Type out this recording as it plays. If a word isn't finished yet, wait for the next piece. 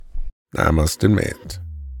I must admit,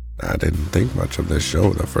 I didn't think much of this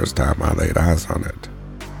show the first time I laid eyes on it.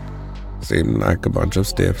 Seemed like a bunch of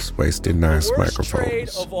stiffs wasting nice the worst microphones. trade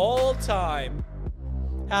of all time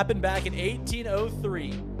happened back in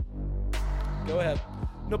 1803. Go ahead.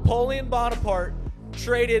 Napoleon Bonaparte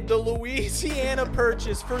traded the Louisiana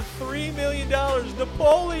Purchase for $3 million.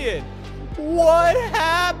 Napoleon, what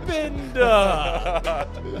happened?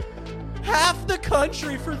 Half the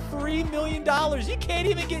country for $3 million. You can't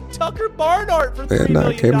even get Tucker Barnhart for $3 million. Then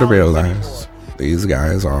I came to realize these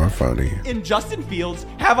guys are funny. And Justin Fields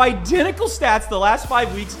have identical stats the last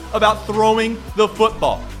 5 weeks about throwing the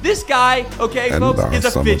football. This guy, okay, And folks, are is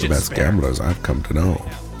a some of the fidget best spinner. gamblers I've come to know.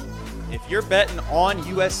 If you're betting on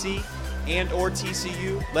USC and or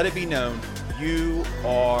TCU, let it be known you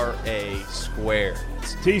are a square.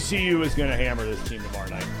 TCU is going to hammer this team tomorrow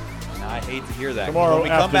night. And I hate to hear that. Tomorrow When we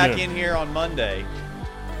come back afternoon. in here on Monday,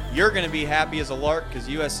 you're going to be happy as a lark because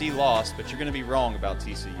USC lost, but you're going to be wrong about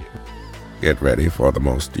TCU. Get ready for the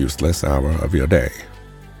most useless hour of your day.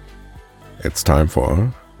 It's time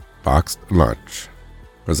for Boxed Lunch,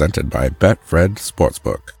 presented by Betfred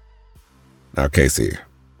Sportsbook. Now, Casey,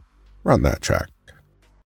 run that track.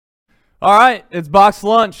 All right, it's Box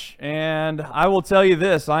Lunch, and I will tell you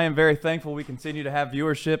this. I am very thankful we continue to have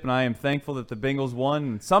viewership, and I am thankful that the Bengals won.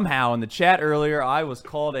 And somehow in the chat earlier, I was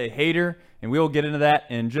called a hater, and we will get into that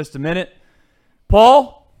in just a minute.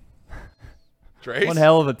 Paul? Trace? What a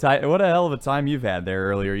hell of a time you've had there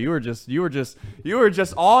earlier. You were just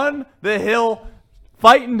on the hill,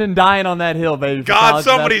 fighting and dying on that hill, baby. for God, college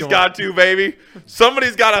somebody's basketball. got to, baby.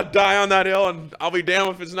 Somebody's got to die on that hill, and I'll be damned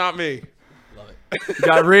if it's not me. You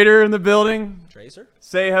got Reader in the building. Tracer?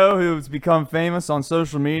 Seho, who's become famous on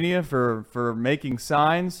social media for making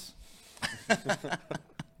signs. And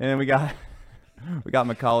then we got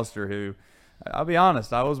McAllister, who, I'll be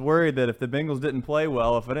honest, I was worried that if the Bengals didn't play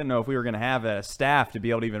well, if I didn't know if we were going to have a staff to be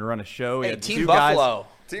able to even run a show. We Hey, had Team two guys- Buffalo.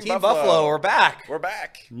 Team Team Buffalo. Buffalo, we're back. We're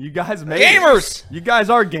back. You guys made Gamers! it. You guys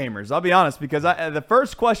are gamers. I'll be honest, because the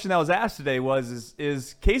first question that was asked today was,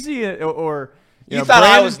 is Casey or You know, thought I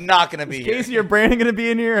Brandon- was not going to be is here. Casey or Brandon going to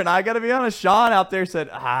be in here? And I got to be honest, Sean out there said,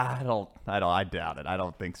 I doubt it. I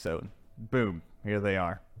don't think so. Boom. Here they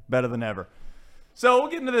are. Better than ever. So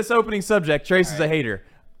we'll get into this opening subject. Trace is a hater.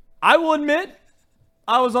 I will admit,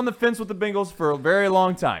 I was on the fence with the Bengals for a very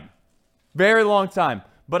long time. Very long time.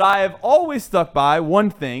 But I have always stuck by one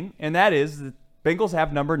thing, and that is the Bengals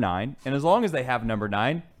have number 9. And as long as they have number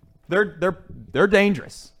 9, they're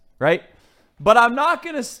dangerous, right? But I'm not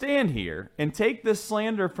going to stand here and take this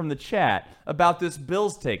slander from the chat about this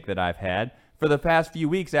Bills take that I've had for the past few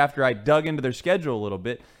weeks after I dug into their schedule a little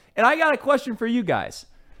bit. And I got a question for you guys.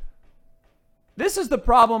 This is the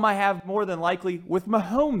problem I have more than likely with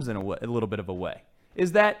Mahomes in a little bit of a way,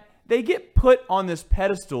 is that they get put on this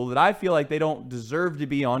pedestal that I feel like they don't deserve to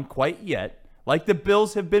be on quite yet, like the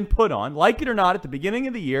Bills have been put on. Like it or not, at the beginning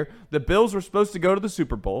of the year, the Bills were supposed to go to the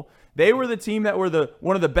Super Bowl. They were the team that were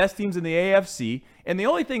one of the best teams in the AFC, and the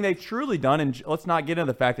only thing they've truly done, and let's not get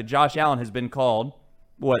into the fact that Josh Allen has been called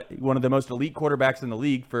one of the most elite quarterbacks in the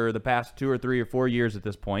league for the past 2 or 3 or 4 years at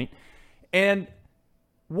this point. And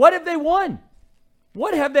what have they won?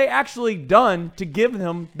 What have they actually done to give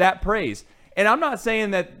them that praise? And I'm not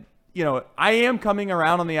saying that, I am coming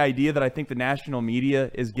around on the idea that I think the national media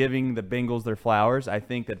is giving the Bengals their flowers. I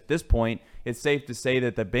think that at this point, it's safe to say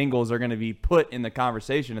that the Bengals are going to be put in the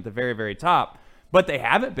conversation at the very, very top, but they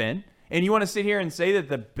haven't been. And you want to sit here and say that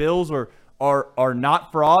the Bills are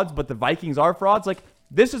not frauds, but the Vikings are frauds? Like,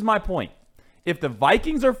 this is my point. If the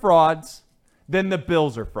Vikings are frauds, then the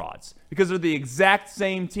Bills are frauds because they're the exact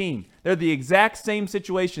same team. They're the exact same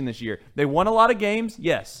situation this year. They won a lot of games,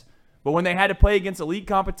 yes. But when they had to play against elite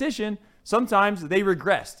competition, sometimes they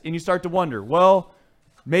regressed. And you start to wonder, well,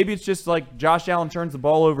 maybe it's just like Josh Allen turns the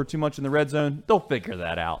ball over too much in the red zone. They'll figure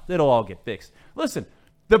that out. It'll all get fixed. Listen,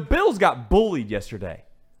 the Bills got bullied yesterday.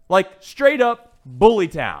 Like, straight up bully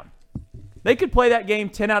town. They could play that game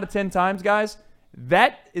 10 out of 10 times, guys.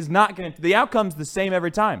 That is not going to – the outcome's the same every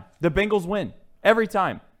time. The Bengals win every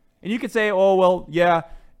time. And you could say, oh, well, yeah,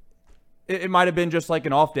 it might have been just like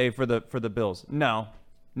an off day for the Bills. No.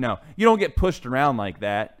 You don't get pushed around like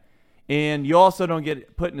that. And you also don't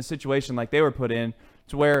get put in a situation like they were put in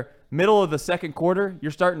to where middle of the second quarter,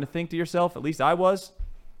 you're starting to think to yourself, at least I was,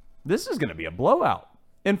 this is going to be a blowout.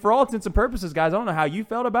 And for all intents and purposes, guys, I don't know how you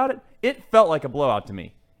felt about it. It felt like a blowout to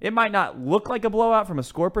me. It might not look like a blowout from a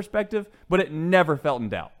score perspective, but it never felt in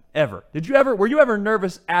doubt, ever. Were you ever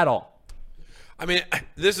nervous at all? I mean,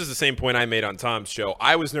 this is the same point I made on Tom's show.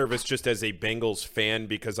 I was nervous just as a Bengals fan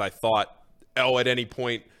because I thought, at any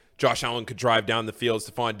point, Josh Allen could drive down the field.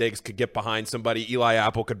 Stephon Diggs could get behind somebody. Eli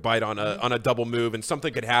Apple could bite on a double move, and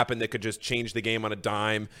something could happen that could just change the game on a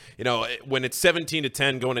dime. When it's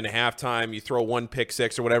 17-10 going into halftime, you throw one pick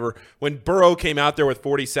six or whatever. When Burrow came out there with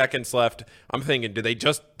 40 seconds left, I'm thinking, do they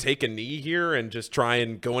just take a knee here and just try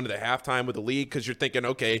and go into the halftime with the lead? Because you're thinking,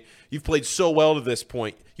 okay, you've played so well to this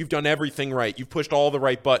point. You've done everything right. You've pushed all the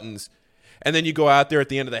right buttons. And then you go out there at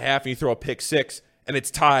the end of the half and you throw a pick six, and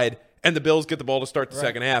it's tied, and the Bills get the ball to start the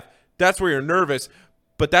second half. That's where you're nervous,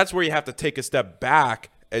 but that's where you have to take a step back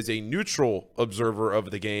as a neutral observer of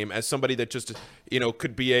the game, as somebody that just,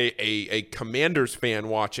 could be a Commanders fan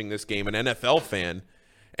watching this game, an NFL fan,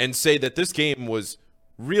 and say that this game was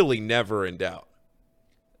really never in doubt.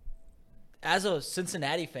 As a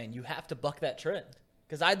Cincinnati fan, you have to buck that trend,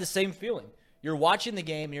 because I had the same feeling. You're watching the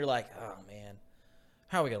game and you're like, oh man,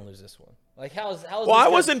 how are we going to lose this one? Like, how is well, I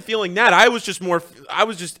wasn't feeling that. It was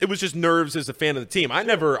just nerves as a fan of the team. I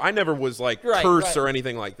never was like curse or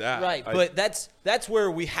anything like that. Right. But that's where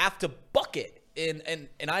we have to buck it. And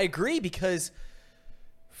I agree, because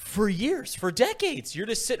for years, for decades, you're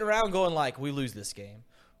just sitting around going like, we lose this game,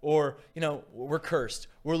 or, we're cursed,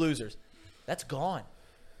 we're losers. That's gone.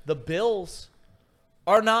 The Bills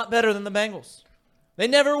are not better than the Bengals. They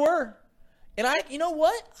never were. And you know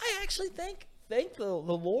what? I actually thank the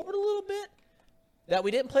Lord a little bit that we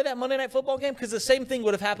didn't play that Monday Night Football game, because the same thing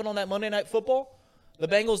would have happened on that Monday Night Football. The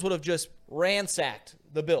Bengals would have just ransacked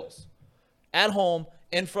the Bills at home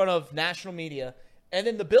in front of national media, and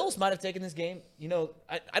then the Bills might have taken this game.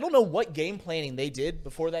 I don't know what game planning they did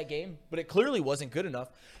before that game, but it clearly wasn't good enough.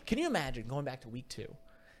 Can you imagine going back to week 2,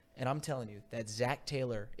 and I'm telling you that Zach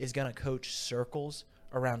Taylor is going to coach circles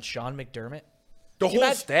around Sean McDermott? The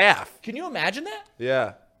whole staff. Can you imagine that?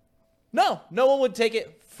 Yeah. No one would take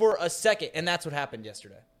it for a second, and that's what happened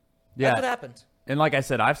yesterday. That's what happened. And like I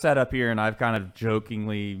said, I've sat up here and I've kind of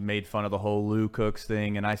jokingly made fun of the whole Lou Cooks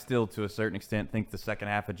thing, and I still, to a certain extent, think the second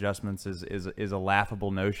half adjustments is a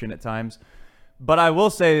laughable notion at times. But I will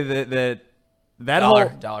say that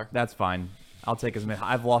Dollar. That's fine. I'll take as many.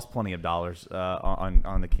 I've lost plenty of dollars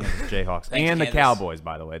on the Kansas Jayhawks and the Kansas. Cowboys,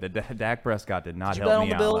 by the way. The Dak Prescott did not Did you help bet on me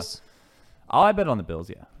the out. Bills? Oh, I bet on the Bills.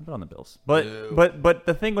 Yeah, I bet on the Bills. But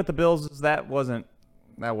the thing with the Bills is that wasn't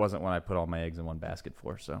when I put all my eggs in one basket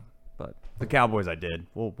for. So, but the Cowboys, I did.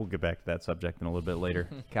 We'll get back to that subject in a little bit later.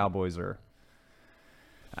 Cowboys are.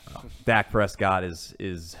 I don't know. Dak Prescott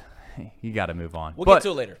is you got to move on. We'll get to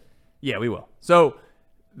it later. Yeah, we will. So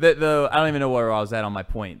the I don't even know where I was at on my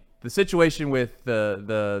point. The situation with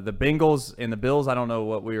the Bengals and the Bills, I don't know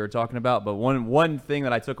what we were talking about, but one thing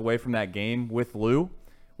that I took away from that game with Lou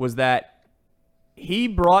was that he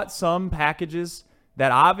brought some packages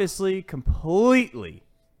that obviously completely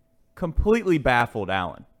baffled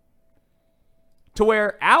Allen. To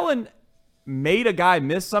where Allen made a guy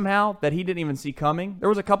miss somehow that he didn't even see coming. There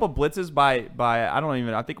was a couple blitzes by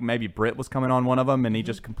I think maybe Britt was coming on one of them, and he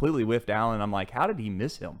just completely whiffed Allen. I'm like, how did he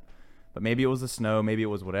miss him? But maybe it was the snow, maybe it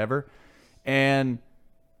was whatever. And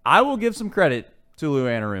I will give some credit to Lou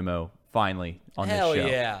Anarumo finally on this show. Hell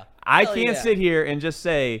yeah. I can't sit here and just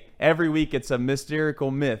say every week it's a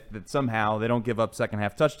mystical myth that somehow they don't give up second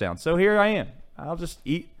half touchdowns. So here I am. I'll just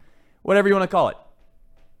eat whatever you want to call it.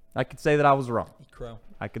 I could say that I was wrong. Eat crow.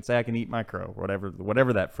 I could say I can eat my crow,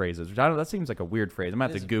 whatever that phrase is. Which that seems like a weird phrase. I'm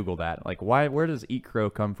gonna have to Google that. Like, where does eat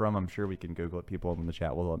crow come from? I'm sure we can Google it. People in the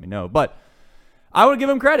chat will let me know. But I would give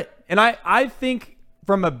him credit, and I think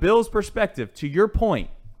from a Bills perspective, to your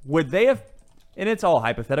point, would they have? And it's all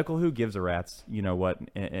hypothetical. Who gives a rat's? You know what?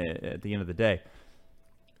 At the end of the day,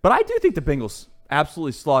 but I do think the Bengals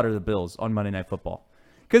absolutely slaughtered the Bills on Monday Night Football.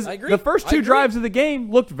 Because the first two drives of the game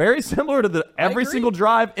looked very similar to every single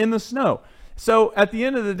drive in the snow. So at the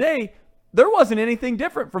end of the day, there wasn't anything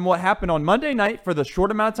different from what happened on Monday night for the short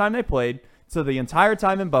amount of time they played to the entire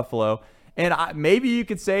time in Buffalo. And maybe you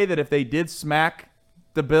could say that if they did smack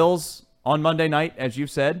the Bills on Monday night, as you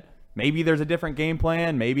said, maybe there's a different game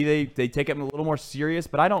plan. Maybe they take it a little more serious.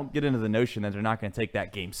 But I don't get into the notion that they're not going to take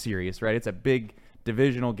that game serious, right? It's a big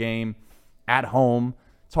divisional game at home.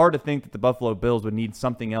 It's hard to think that the Buffalo Bills would need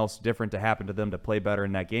something else different to happen to them to play better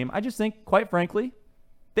in that game. I just think, quite frankly,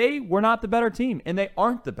 they were not the better team, and they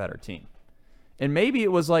aren't the better team. And maybe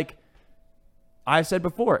it was like I said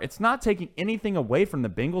before, it's not taking anything away from the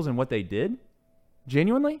Bengals and what they did.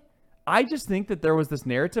 Genuinely, I just think that there was this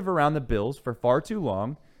narrative around the Bills for far too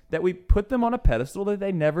long that we put them on a pedestal that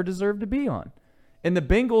they never deserved to be on. And the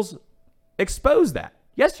Bengals exposed that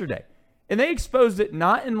yesterday. And they exposed it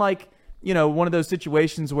not in one of those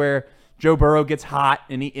situations where Joe Burrow gets hot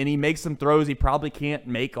and he makes some throws he probably can't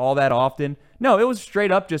make all that often. No, it was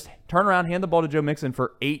straight up just turn around, hand the ball to Joe Mixon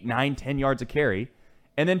for 8, 9, 10 yards a carry,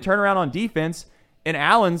 and then turn around on defense, and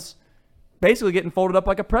Allen's basically getting folded up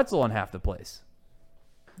like a pretzel on half the plays.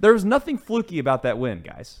 There was nothing fluky about that win,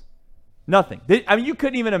 guys. Nothing. I mean, you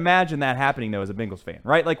couldn't even imagine that happening, though, as a Bengals fan,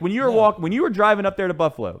 right? Like, when you were when you were driving up there to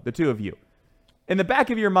Buffalo, the two of you, in the back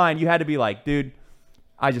of your mind, you had to be like, dude,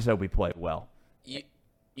 I just hope we play well.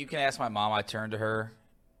 You can ask my mom. I turned to her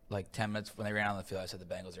like 10 minutes when they ran on the field. I said the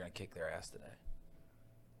Bengals are going to kick their ass today.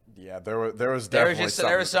 Yeah, there was definitely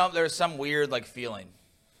there was some weird like feeling.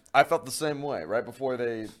 I felt the same way right before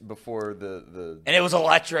the and it was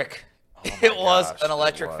electric. It was an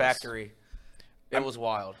electric factory. It was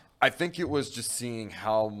wild. I think it was just seeing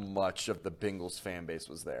how much of the Bengals fan base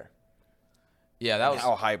was there. Yeah, that was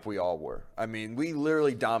how hype we all were. I mean, we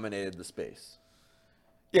literally dominated the space.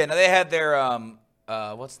 Yeah, no, they had their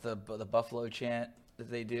what's the Buffalo chant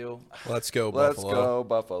that they do? Let's go Buffalo. Let's go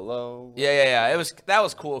Buffalo. Yeah. That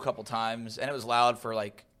was cool a couple times, and it was loud for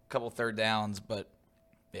like a couple third downs, but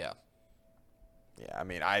yeah. Yeah, I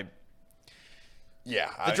mean,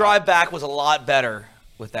 the drive back was a lot better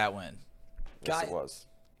with that win. Yes, it was.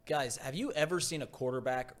 Guys, have you ever seen a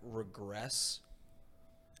quarterback regress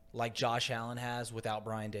like Josh Allen has without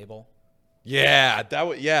Brian Daboll? Yeah,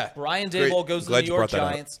 Brian Daboll goes to the Glad New you York brought that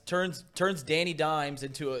up. Giants, turns Danny Dimes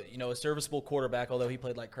into a serviceable quarterback, although he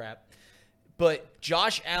played like crap. But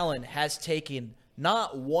Josh Allen has taken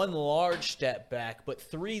not one large step back, but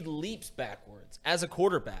 3 leaps backwards as a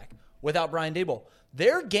quarterback without Brian Daboll.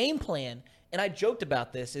 Their game plan, and I joked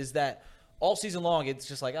about this, is that all season long it's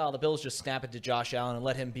just like, oh, the Bills just snap it to Josh Allen and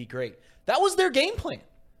let him be great. That was their game plan.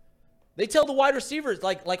 They tell the wide receivers,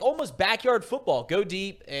 like almost backyard football, go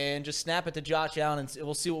deep and just snap it to Josh Allen, and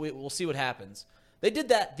we'll see what happens. They did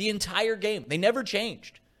that the entire game. They never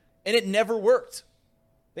changed, and it never worked.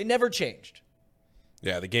 They never changed.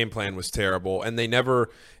 Yeah, the game plan was terrible, and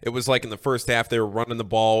it was like in the first half they were running the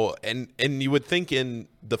ball, and you would think in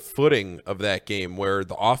the footing of that game where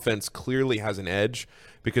the offense clearly has an edge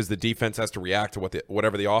because the defense has to react to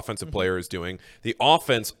whatever the offensive player is doing. The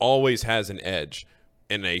offense always has an edge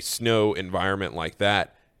in a snow environment like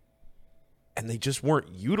that, and they just weren't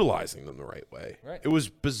utilizing them the right way. Right. It was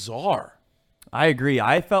bizarre. I agree.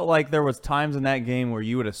 I felt like there was times in that game where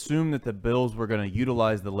you would assume that the Bills were going to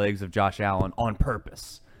utilize the legs of Josh Allen on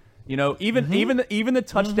purpose. You know, even the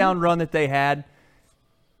touchdown run that they had,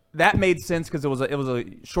 that made sense because it was a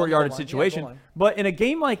short yardage situation. But in a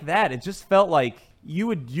game like that, it just felt like you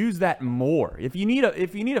would use that more. If you need a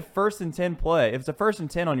 1st and 10 play, if it's a 1st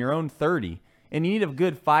and 10 on your own 30, and you need a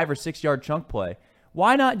good 5 or 6 yard chunk play,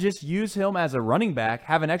 why not just use him as a running back,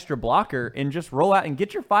 have an extra blocker, and just roll out and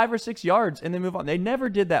get your 5 or 6 yards and then move on? They never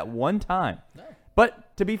did that one time. No.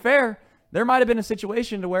 But to be fair, there might have been a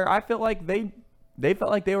situation to where I felt like they felt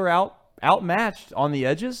like they were outmatched on the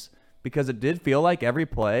edges because it did feel like every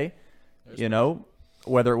play,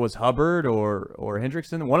 whether it was Hubbard or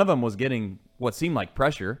Hendrickson, one of them was getting what seemed like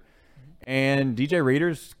pressure. And DJ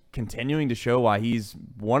Reader's continuing to show why he's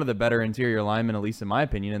one of the better interior linemen, at least in my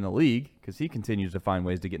opinion, in the league, because he continues to find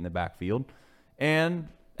ways to get in the backfield. And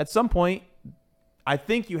at some point, I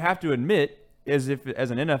think you have to admit, as an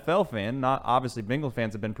NFL fan, not obviously Bengals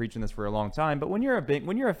fans have been preaching this for a long time, but when you're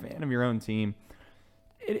a fan of your own team,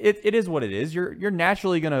 it is what it is. You're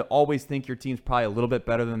naturally going to always think your team's probably a little bit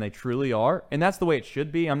better than they truly are, and that's the way it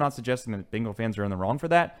should be. I'm not suggesting that Bengal fans are in the wrong for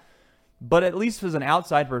that, but at least as an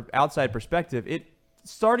outside perspective, it's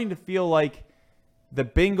starting to feel like the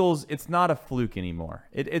Bengals, it's not a fluke anymore.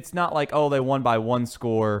 It's not like, oh, they won by 1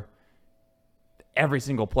 score every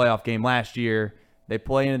single playoff game last year. They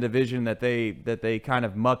play in a division that they kind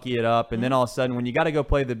of mucky it up, and then all of a sudden, when you got to go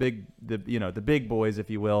play the big boys, if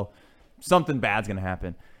you will, something bad's going to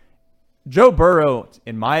happen. Joe Burrow,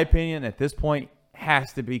 in my opinion, at this point,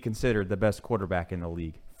 has to be considered the best quarterback in the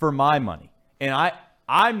league for my money. And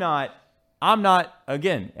I'm not,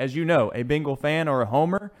 again, as you know, a Bengal fan or a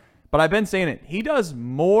homer, but I've been saying it. He does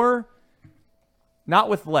more, not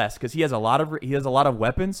with less, because he has a lot of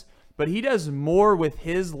weapons, but he does more with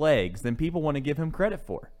his legs than people want to give him credit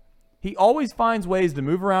for. He always finds ways to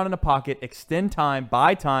move around in a pocket, extend time,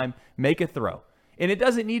 buy time, make a throw. And it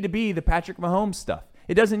doesn't need to be the Patrick Mahomes stuff.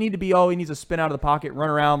 It doesn't need to be, he needs to spin out of the pocket, run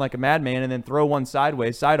around like a madman, and then throw one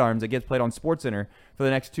sideways, sidearms that gets played on SportsCenter for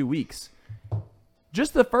the next 2 weeks.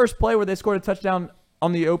 Just the first play where they scored a touchdown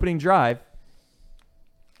on the opening drive,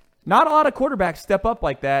 not a lot of quarterbacks step up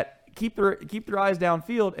like that, keep their eyes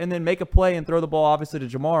downfield, and then make a play and throw the ball obviously to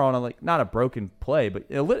Jamar on not a broken play, but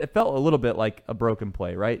it felt a little bit like a broken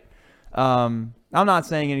play, right? I'm not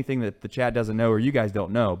saying anything that the chat doesn't know or you guys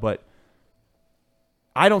don't know, but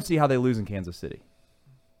I don't see how they lose in Kansas City.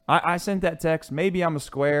 I sent that text. Maybe I'm a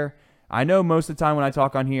square. I know most of the time when I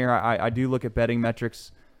talk on here, I do look at betting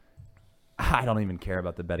metrics. I don't even care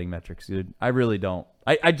about the betting metrics, dude. I really don't.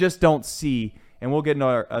 I just don't see, and we'll get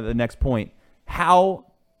into the next point, how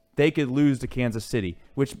they could lose to Kansas City,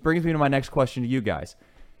 which brings me to my next question to you guys.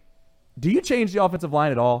 Do you change the offensive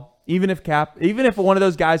line at all? Even if one of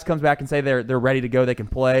those guys comes back and say they're ready to go, they can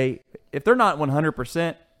play. If they're not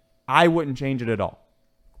 100%, I wouldn't change it at all.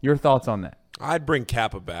 Your thoughts on that? I'd bring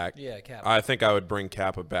Kappa back. Yeah, Kappa. I think I would bring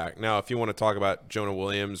Kappa back. Now, if you want to talk about Jonah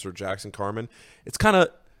Williams or Jackson Carman, it's kind of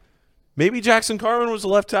maybe Jackson Carman was a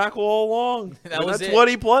left tackle all along. That's what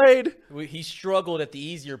he played. He struggled at the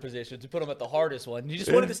easier position to put him at the hardest one. He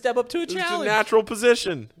just wanted to step up to a challenge. It's a natural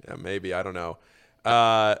position. Yeah, maybe. I don't know.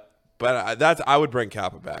 But I would bring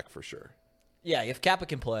Kappa back for sure. Yeah, if Kappa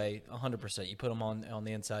can play 100%, you put him on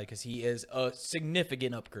the inside because he is a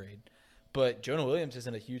significant upgrade. But Jonah Williams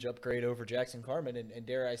isn't a huge upgrade over Jackson Carman, and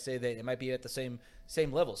dare I say that it might be at the same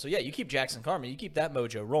level. So, yeah, you keep Jackson Carman. You keep that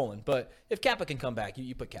mojo rolling. But if Kappa can come back,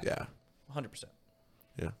 you put Kappa. Yeah. 100%.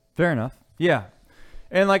 Yeah. Fair enough. Yeah.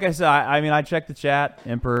 And like I said, I checked the chat.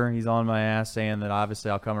 Emperor, he's on my ass saying that obviously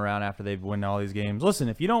I'll come around after they've won all these games. Listen,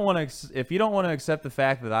 if you don't want to accept the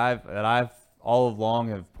fact that I've all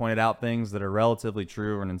along have pointed out things that are relatively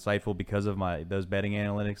true and insightful because of those betting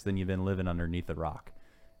analytics, then you've been living underneath a rock.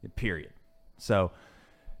 Period. So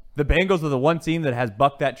the Bengals are the one team that has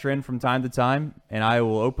bucked that trend from time to time, and I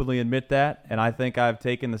will openly admit that. And I think I've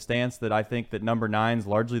taken the stance that I think that number 9 is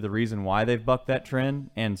largely the reason why they've bucked that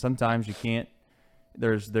trend. And sometimes you can't.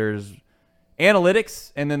 There's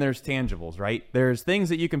analytics and then there's tangibles, right? There's things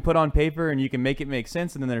that you can put on paper and you can make it make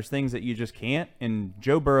sense, and then there's things that you just can't. And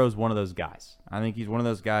Joe Burrow is one of those guys. I think he's one of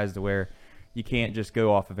those guys to where you can't just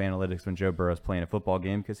go off of analytics when Joe Burrow's playing a football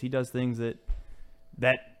game, because he does things that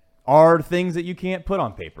are things that you can't put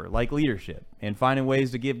on paper, like leadership and finding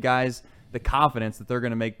ways to give guys the confidence that they're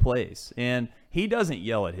going to make plays. And he doesn't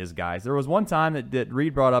yell at his guys. There was one time that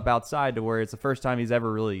Reed brought up outside to where it's the first time he's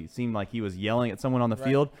ever really seemed like he was yelling at someone on the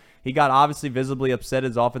field. He got obviously visibly upset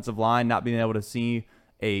at his offensive line not being able to see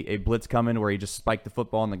a blitz coming where he just spiked the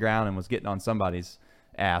football on the ground and was getting on somebody's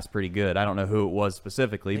ass pretty good. I don't know who it was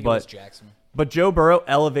specifically, I think it was Jackson. But Joe Burrow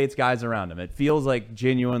elevates guys around him. It feels like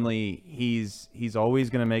genuinely he's always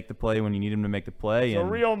going to make the play when you need him to make the play. He's a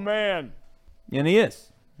real man. And he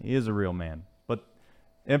is. He is a real man. But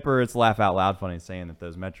Emperor, it's laugh out loud funny saying that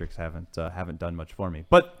those metrics haven't done much for me.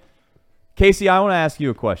 But Casey, I want to ask you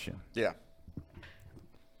a question. Yeah.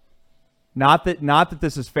 Not that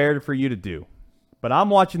this is fair for you to do, but I'm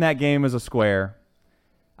watching that game as a square.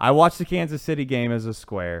 I watched the Kansas City game as a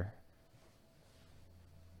square.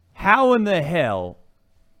 How in the hell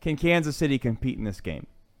can Kansas City compete in this game?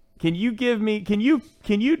 Can you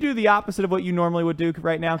do the opposite of what you normally would do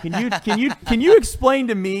right now? Can you explain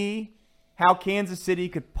to me how Kansas City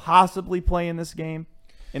could possibly play in this game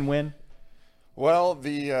and win? Well,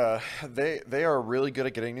 they are really good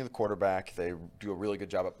at getting to the quarterback. They do a really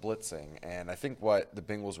good job at blitzing, and I think what the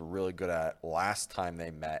Bengals were really good at last time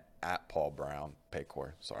they met at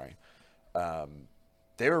Paycor,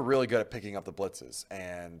 they were really good at picking up the blitzes,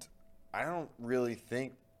 and I don't really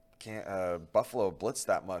think Buffalo blitzed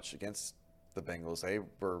that much against the Bengals. They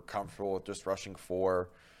were comfortable with just rushing 4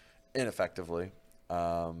 ineffectively.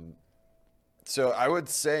 So I would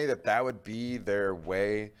say that would be their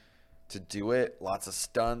way to do it. Lots of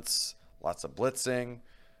stunts, lots of blitzing.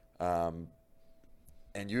 And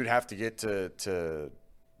you'd have to get to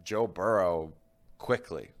Joe Burrow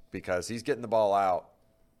quickly because he's getting the ball out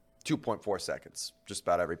 2.4 seconds, just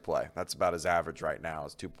about every play. That's about his average right now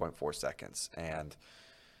is 2.4 seconds. And,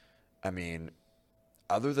 I mean,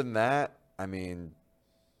 other than that, I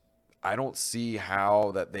don't see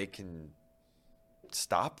how that they can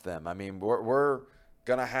stop them. I mean, we're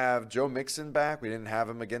going to have Joe Mixon back. We didn't have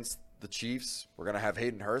him against the Chiefs. We're going to have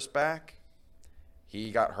Hayden Hurst back.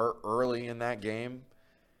 He got hurt early in that game.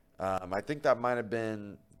 I think that might have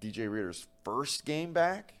been DJ Reader's first game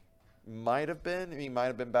back. Might have been. He might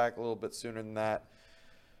have been back a little bit sooner than that.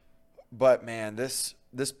 But, man, this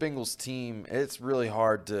Bengals team, it's really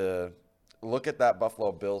hard to look at that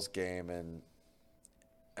Buffalo Bills game. And,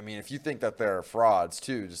 I mean, if you think that they're frauds,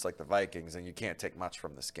 too, just like the Vikings, then you can't take much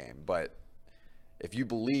from this game. But if you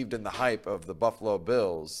believed in the hype of the Buffalo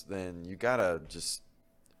Bills, then you got to just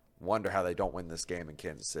wonder how they don't win this game in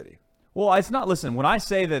Kansas City. Well, it's not. Listen, when I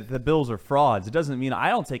say that the Bills are frauds, it doesn't mean I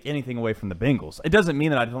don't take anything away from the Bengals. It doesn't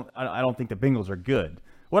mean that I don't think the Bengals are good.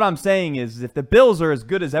 What I'm saying is if the Bills are as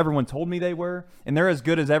good as everyone told me they were, and they're as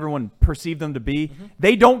good as everyone perceived them to be,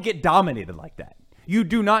 they don't get dominated like that. You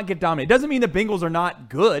do not get dominated. It doesn't mean the Bengals are not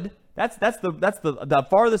good. That's the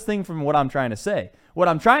farthest thing from what I'm trying to say. What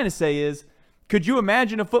I'm trying to say is Could you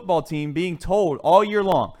imagine a football team being told all year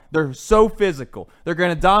long, they're so physical, they're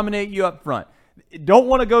going to dominate you up front, don't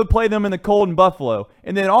want to go play them in the cold in Buffalo,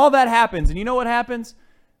 and then all that happens, and you know what happens?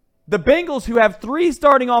 The Bengals, who have 3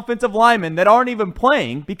 starting offensive linemen that aren't even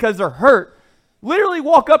playing because they're hurt, literally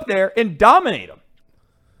walk up there and dominate them.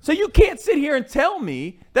 So you can't sit here and tell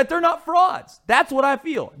me that they're not frauds. That's what I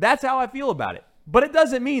feel. That's how I feel about it. But it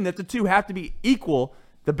doesn't mean that the two have to be equal.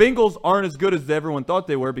 The Bengals aren't as good as everyone thought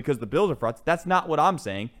they were because the Bills are frauds. That's not what I'm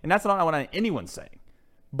saying, and that's not what anyone's saying.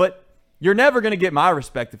 But you're never going to get my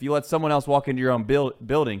respect if you let someone else walk into your own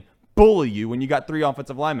building, bully you when you got 3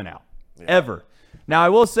 offensive linemen out. Yeah. Ever. Now, I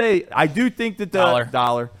will say, I do think that the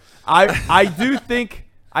dollar. I do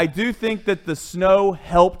think that the snow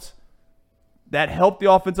helped. That helped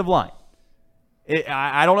the offensive line.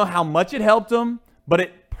 I don't know how much it helped them, but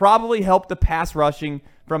it probably helped the pass rushing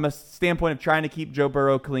from a standpoint of trying to keep Joe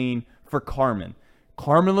Burrow clean for Carmen.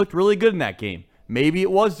 Carmen looked really good in that game. Maybe it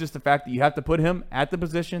was just the fact that you have to put him at the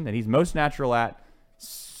position that he's most natural at,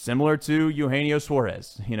 similar to Eugenio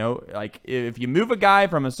Suarez. You know, like if you move a guy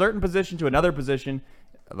from a certain position to another position,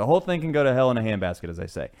 the whole thing can go to hell in a handbasket, as I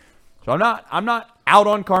say. So I'm not out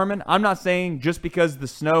on Carmen. I'm not saying just because the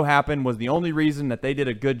snow happened was the only reason that they did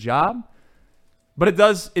a good job. But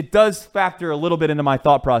it does factor a little bit into my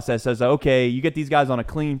thought process as, okay, you get these guys on a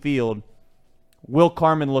clean field. Will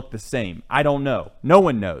Carmen look the same? I don't know. No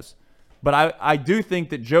one knows. But I do think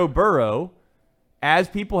that Joe Burrow, as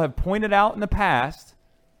people have pointed out in the past,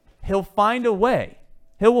 he'll find a way.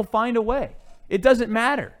 He will find a way. It doesn't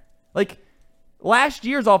matter. Like, last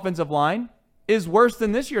year's offensive line is worse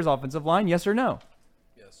than this year's offensive line, yes or no?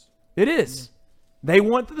 Yes. It is. They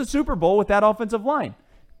went to the Super Bowl with that offensive line.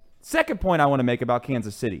 Second point I want to make about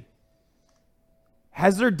Kansas City.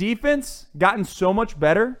 Has their defense gotten so much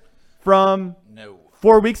better from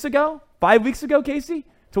 4 weeks ago, 5 weeks ago, Casey,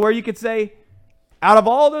 to where you could say, out of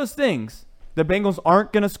all those things, the Bengals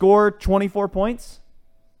aren't going to score 24 points?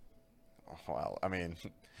 Well, I mean,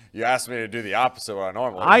 you asked me to do the opposite of what I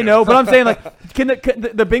normally do. I know, but I'm saying, like, can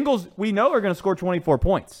the Bengals, we know, are going to score 24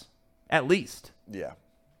 points, at least. Yeah,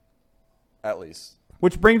 at least.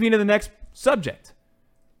 Which brings me to the next subject.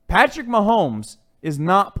 Patrick Mahomes is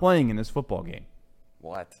not playing in this football game.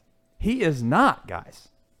 What? He is not, guys.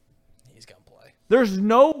 He's going to play. There's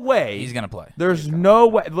no way. He's going to play. There's no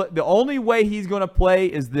way. The only way he's going to play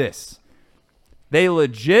is this. They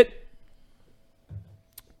legit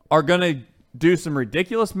are going to do some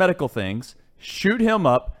ridiculous medical things, shoot him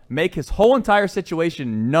up, make his whole entire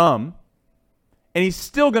situation numb, and he's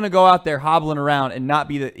still going to go out there hobbling around and not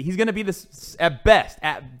be he's going to be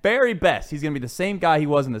at very best, he's going to be the same guy he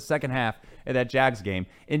was in the second half of that Jags game.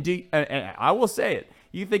 And I will say it.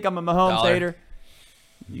 You think I'm a Mahomes hater?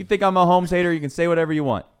 You think I'm a Mahomes hater? You can say whatever you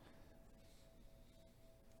want.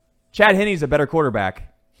 Chad Henne's a better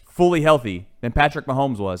quarterback, fully healthy, than Patrick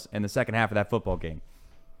Mahomes was in the second half of that football game.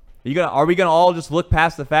 Are we gonna all just look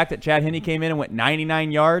past the fact that Chad Henne came in and went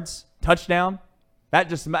 99 yards, touchdown?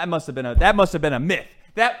 That must have been a myth.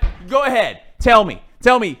 Go ahead, tell me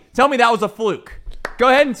that was a fluke. Go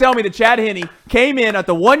ahead and tell me that Chad Henne came in at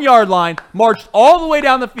the 1 yard line, marched all the way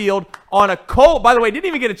down the field on a cold. By the way, didn't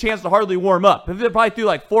even get a chance to hardly warm up. They probably threw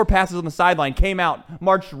like 4 passes on the sideline, came out,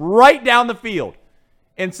 marched right down the field,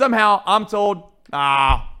 and somehow I'm told,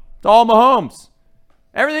 it's all Mahomes.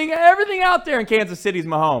 Everything out there in Kansas City is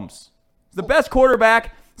Mahomes. He's the best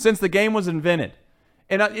quarterback since the game was invented.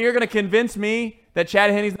 And you're going to convince me that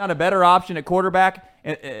Chad Henne's not a better option at quarterback,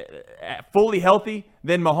 fully healthy,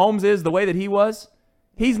 than Mahomes is the way that he was?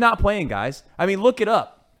 He's not playing, guys. I mean, look it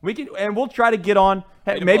up. We'll try to get on.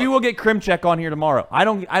 Maybe we'll get Krimchek on here tomorrow. I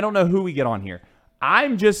don't know who we get on here.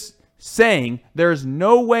 I'm just saying there's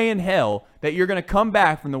no way in hell that you're going to come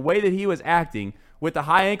back from the way that he was acting with the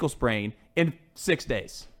high ankle sprain in 6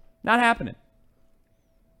 days. Not happening.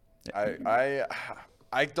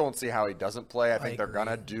 I don't see how he doesn't play. I think they're going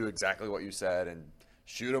to do exactly what you said and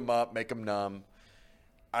shoot him up, make him numb.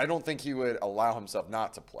 I don't think he would allow himself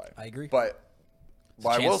not to play. I agree. But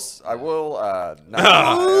I will. That's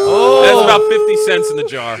about 50 cents in the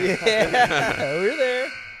jar. Yeah, we're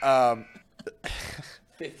there.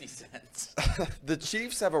 50 cents. The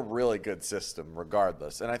Chiefs have a really good system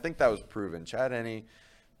regardless, and I think that was proven. Chad Henne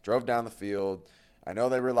drove down the field. I know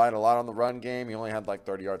they relied a lot on the run game. He only had like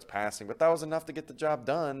 30 yards passing, but that was enough to get the job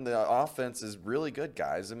done. The offense is really good,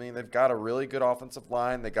 guys. I mean, they've got a really good offensive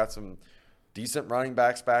line. They got some decent running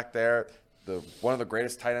backs back there. One of the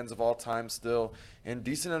greatest tight ends of all time still, and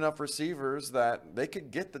decent enough receivers that they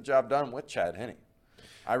could get the job done with Chad Henne.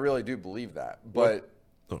 I really do believe that. But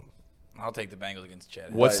I'll take the Bengals against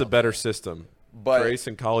Chad. What's the better system? Trace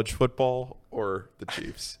in college football or the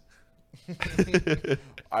Chiefs?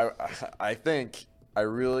 I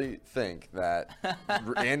really think that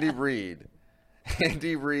Andy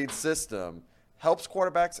Reid's system helps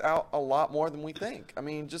quarterbacks out a lot more than we think. I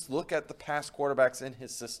mean, just look at the past quarterbacks in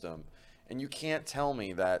his system, and you can't tell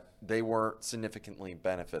me that they weren't significantly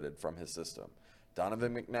benefited from his system.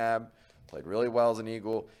 Donovan McNabb played really well as an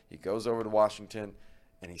Eagle. He goes over to Washington,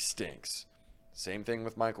 and he stinks. Same thing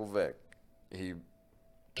with Michael Vick. He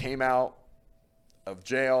came out of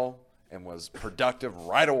jail and was productive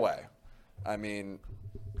right away. I mean,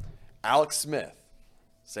 Alex Smith,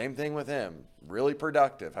 same thing with him. Really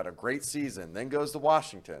productive, had a great season, then goes to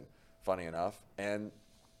Washington, funny enough, and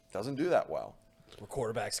doesn't do that well. Where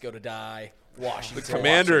quarterbacks go to die. Washington. The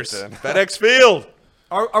Commanders, FedEx Field.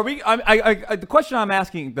 Are we? The question I'm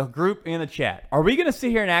asking the group in the chat: are we going to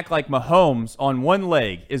sit here and act like Mahomes on one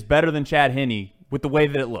leg is better than Chad Henne with the way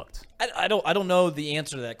that it looked? I don't know the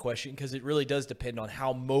answer to that question because it really does depend on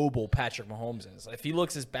how mobile Patrick Mahomes is. If he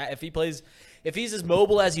looks as bad, if he's as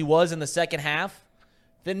mobile as he was in the second half,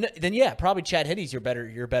 then yeah, probably Chad Henne's your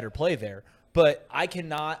better play there. But I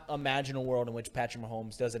cannot imagine a world in which Patrick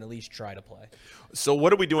Mahomes doesn't at least try to play. So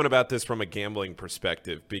what are we doing about this from a gambling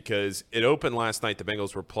perspective? Because it opened last night, the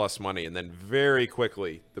Bengals were plus money, and then very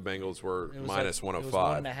quickly the Bengals were minus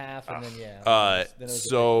 105. It was 1.5, and then yeah.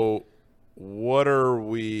 So what are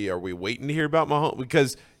we waiting to hear about Mahomes?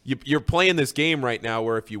 Because you're playing this game right now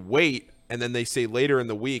where if you wait and then they say later in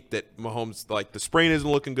the week that Mahomes, like, the sprain isn't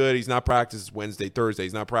looking good, he's not practicing Wednesday, Thursday,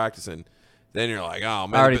 he's not practicing, then you're like, oh,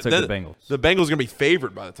 man. I already took the Bengals. The Bengals are going to be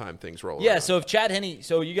favored by the time things roll around. So if Chad Henne –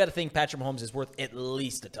 so you got to think Patrick Mahomes is worth at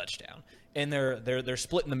least a touchdown. And they're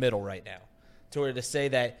split in the middle right now. To say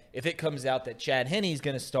that if it comes out that Chad Henne is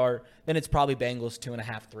going to start, then it's probably Bengals 2.5,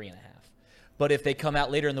 3.5. But if they come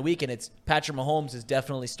out later in the week and it's Patrick Mahomes is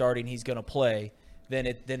definitely starting, he's going to play, then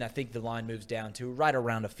I think the line moves down to right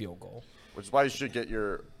around a field goal. Which is why you should get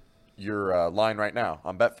your line right now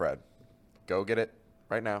on Betfred. Go get it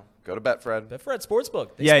right now. Go to Betfred. Betfred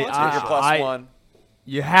Sportsbook. Get your +1.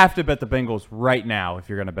 You have to bet the Bengals right now if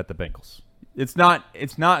you're going to bet the Bengals. It's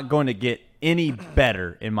not going to get any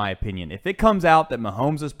better, in my opinion. If it comes out that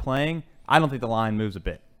Mahomes is playing, I don't think the line moves a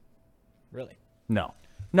bit. Really? No.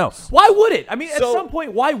 Why would it? I mean, at some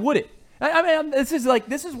point, why would it? I mean, this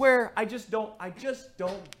is where I just don't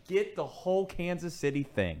get the whole Kansas City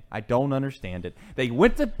thing. I don't understand it. They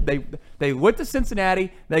went to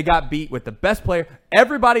Cincinnati. They got beat with the best player.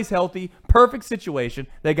 Everybody's healthy. Perfect situation.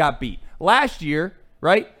 They got beat last year,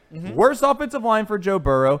 right? Mm-hmm. Worst offensive line for Joe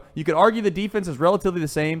Burrow. You could argue the defense is relatively the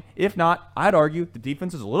same. If not, I'd argue the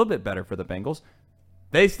defense is a little bit better for the Bengals.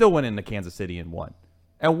 They still went into Kansas City and won.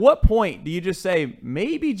 At what point do you just say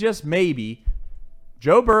maybe, just maybe,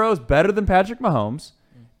 Joe Burrow is better than Patrick Mahomes,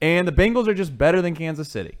 and the Bengals are just better than Kansas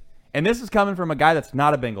City? And this is coming from a guy that's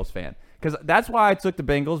not a Bengals fan. Because that's why I took the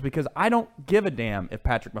Bengals, because I don't give a damn if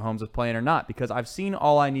Patrick Mahomes is playing or not, because I've seen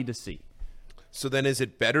all I need to see. So then is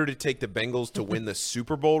it better to take the Bengals to win the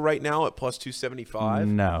Super Bowl right now at plus 275?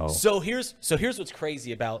 No. So here's what's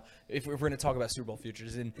crazy about, if we're going to talk about Super Bowl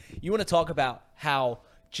futures, and you want to talk about how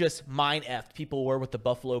just mind-effed people were with the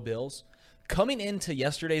Buffalo Bills. Coming into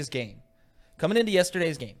yesterday's game,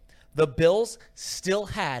 the Bills still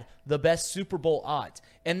had the best Super Bowl odds.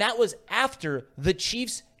 And that was after the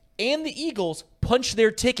Chiefs and the Eagles punched their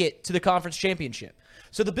ticket to the conference championship.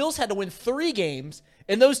 So the Bills had to win 3 games,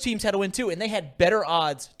 and those teams had to win 2, and they had better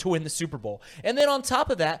odds to win the Super Bowl. And then on top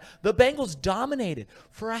of that, the Bengals dominated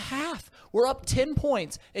for a half. We're up 10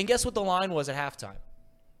 points, and guess what the line was at halftime?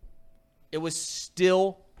 It was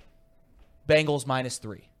still Bengals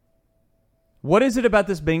 -3. What is it about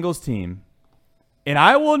this Bengals team? And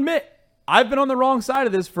I will admit, I've been on the wrong side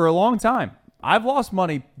of this for a long time. I've lost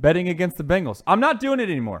money betting against the Bengals. I'm not doing it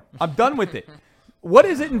anymore. I'm done with it. What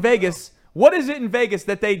is it in Vegas? What is it in Vegas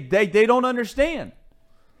that they don't understand?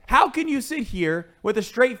 How can you sit here with a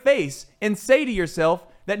straight face and say to yourself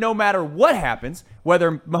that no matter what happens,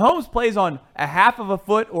 whether Mahomes plays on a half of a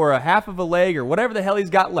foot or a half of a leg or whatever the hell he's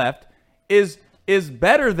got left, is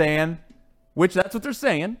better than, which that's what they're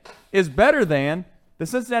saying, is better than the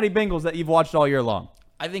Cincinnati Bengals that you've watched all year long?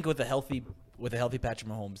 I think with a healthy Patrick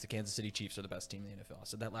Mahomes, the Kansas City Chiefs are the best team in the NFL. I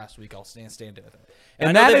said that last week. I'll stand with it. And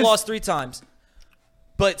I know they've lost 3 times,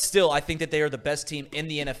 but still, I think that they are the best team in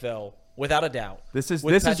the NFL without a doubt. This is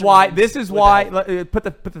why put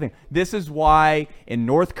the thing. This is why in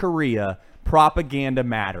North Korea propaganda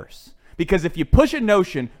matters, because if you push a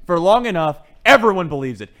notion for long enough, everyone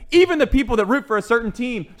believes it. Even the people that root for a certain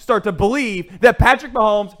team start to believe that Patrick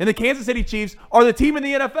Mahomes and the Kansas City Chiefs are the team in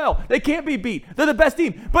the NFL. They can't be beat. They're the best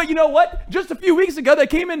team. But you know what? Just a few weeks ago, they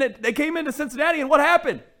came into Cincinnati, and what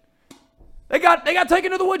happened? They got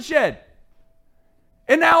taken to the woodshed.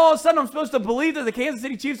 And now all of a sudden I'm supposed to believe that the Kansas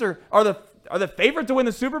City Chiefs are the favorite to win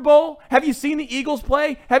the Super Bowl? Have you seen the Eagles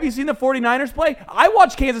play? Have you seen the 49ers play? I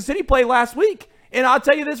watched Kansas City play last week. And I'll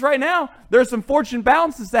tell you this right now, there's some fortune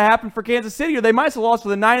balances that happened for Kansas City, or they might have lost to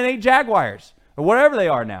the 9-8 Jaguars, or whatever they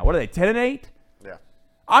are now. What are they, 10-8? Yeah.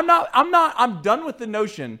 I'm done with the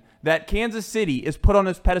notion that Kansas City is put on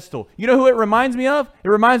this pedestal. You know who it reminds me of? It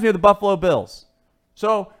reminds me of the Buffalo Bills.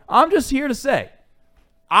 So I'm just here to say,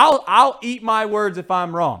 I'll eat my words if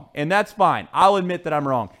I'm wrong, and that's fine. I'll admit that I'm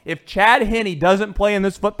wrong. If Chad Henne doesn't play in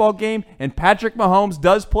this football game and Patrick Mahomes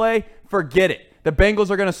does play, forget it. The Bengals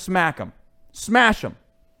are going to smack him. Smash them.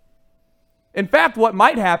 In fact, what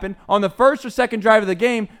might happen on the first or second drive of the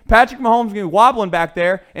game, Patrick Mahomes is going to be wobbling back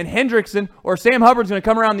there, and Hendrickson or Sam Hubbard's going to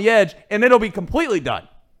come around the edge, and it'll be completely done.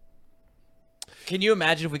 Can you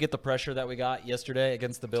imagine if we get the pressure that we got yesterday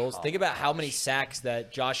against the Bills? Think about how many sacks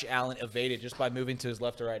that Josh Allen evaded just by moving to his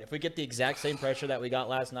left or right. If we get the exact same pressure that we got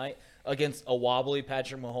last night against a wobbly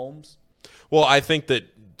Patrick Mahomes. Well, I think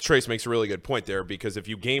that Trace makes a really good point there, because if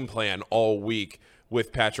you game plan all week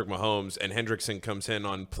with Patrick Mahomes and Hendrickson comes in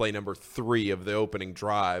on play number 3 of the opening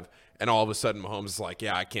drive, and all of a sudden Mahomes is like,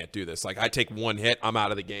 yeah, I can't do this. Like, I take one hit, I'm out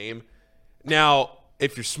of the game. Now,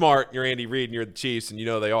 if you're smart, you're Andy Reid and you're the Chiefs, and you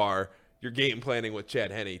know they are, you're game planning with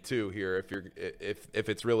Chad Henne too here if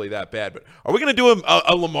it's really that bad. But are we going to do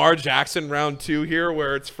a Lamar Jackson round 2 here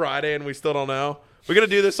where it's Friday and we still don't know? We're going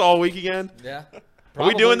to do this all week again? Yeah. Are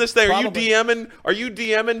we doing this thing? Probably. Are you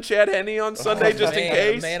DMing Chad Henne on Sunday just in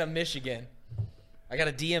case? Man of Michigan. I got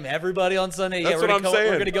to DM everybody on Sunday. That's what I'm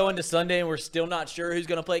saying. We're going to go into Sunday, and we're still not sure who's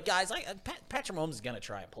going to play. Guys, Patrick Mahomes is going to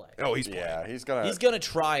try and play. Oh, he's playing. Yeah, he's gonna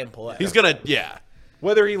try and play. He's going to, yeah.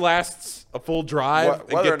 Whether he lasts a full drive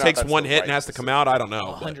and takes one hit and has to come out, I don't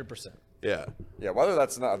know. 100%. Yeah. Yeah, whether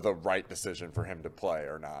that's not the right decision for him to play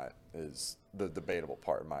or not is the debatable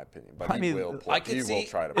part, in my opinion. But he will play. He will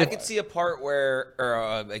try to play. I could see a part where,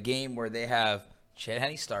 or a game where they have Chad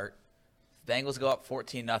Henne start, Bengals go up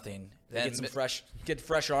 14-0. Then get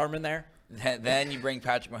fresh arm in there. Then you bring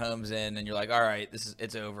Patrick Mahomes in, and you're like, all right,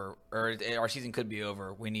 it's over, or our season could be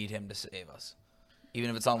over. We need him to save us, even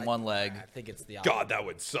if it's on one leg. I think it's the opposite. God, that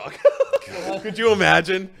would suck. Could you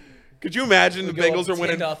imagine? Could you imagine the Bengals are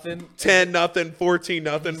winning 10-0,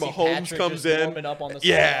 14-0? Mahomes comes in. Up on the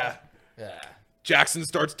yeah. Jackson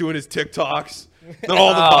starts doing his TikToks. Then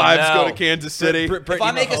all the vibes go to Kansas City. If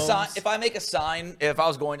I make a sign, if I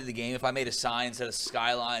was going to the game, if I made a sign instead of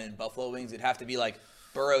Skyline and Buffalo Wings, it'd have to be like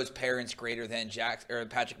Burrow's parents greater than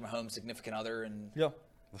Patrick Mahomes' significant other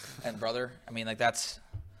and brother. I mean, like that's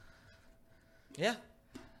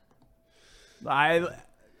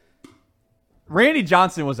Randy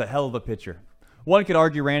Johnson was a hell of a pitcher. One could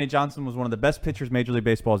argue Randy Johnson was one of the best pitchers Major League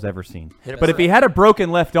Baseball has ever seen. But if he had a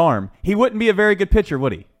broken left arm, he wouldn't be a very good pitcher,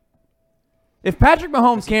 would he? If Patrick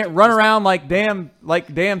Mahomes can't run around like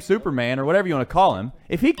damn Superman or whatever you want to call him,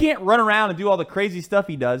 if he can't run around and do all the crazy stuff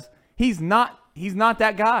he does, he's not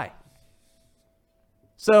that guy.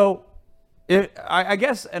 So, I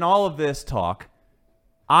guess in all of this talk,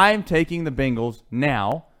 I'm taking the Bengals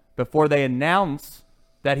now before they announce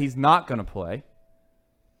that he's not going to play,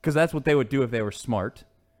 because that's what they would do if they were smart.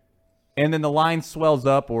 And then the line swells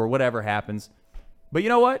up or whatever happens. But you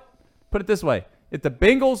know what? Put it this way. If the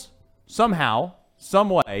Bengals somehow, some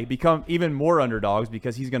way, become even more underdogs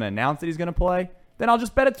because he's going to announce that he's going to play, then I'll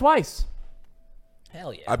just bet it twice.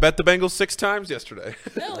 Hell yeah. I bet the Bengals 6 times yesterday.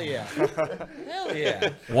 Hell yeah. Hell yeah.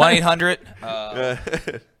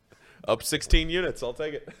 1-800. Up 16 units. I'll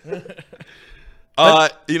take it.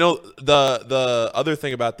 The other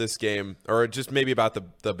thing about this game, or just maybe about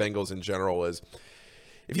the Bengals in general, is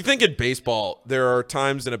if you think in baseball, there are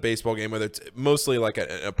times in a baseball game, whether it's mostly like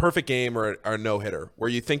a perfect game or a no-hitter, where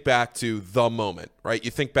you think back to the moment, right?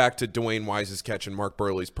 You think back to Dwayne Wise's catch and Mark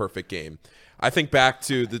Burley's perfect game. I think back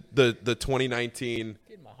to the 2019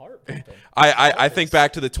 Getting my heart pumping. I think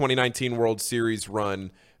back to the 2019 World Series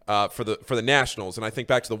run for the Nationals, and I think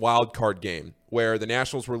back to the wild card game where the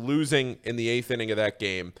Nationals were losing in the 8th inning of that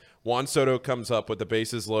game. Juan Soto comes up with the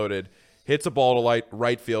bases loaded, hits a ball to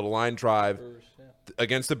right field, a line drive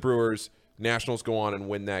against the Brewers. Nationals go on and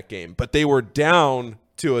win that game. But they were down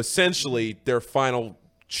to essentially their final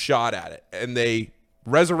shot at it, and they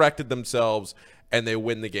resurrected themselves, and they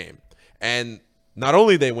win the game. And not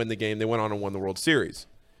only they win the game, they went on and won the World Series.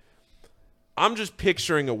 I'm just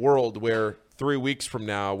picturing a world where 3 weeks from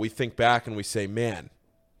now we think back and we say, man,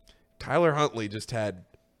 Tyler Huntley just had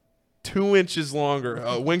 2 inches longer,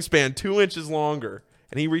 wingspan 2 inches longer,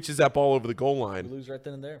 and he reaches that ball over the goal line. Lose right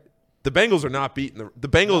then and there. The Bengals are not beating the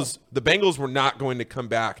Bengals. No. The Bengals were not going to come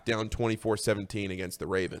back down 24-17 against the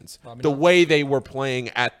Ravens. The way they were playing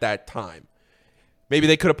at that time. Maybe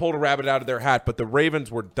they could have pulled a rabbit out of their hat, but the Ravens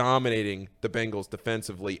were dominating the Bengals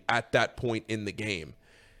defensively at that point in the game.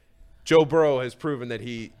 Joe Burrow has proven that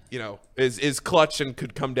he, is clutch and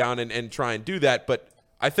could come down and try and do that. But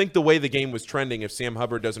I think the way the game was trending, if Sam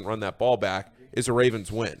Hubbard doesn't run that ball back, is a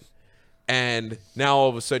Ravens win. And now all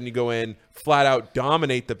of a sudden you go in, flat out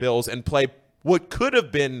dominate the Bills and play what could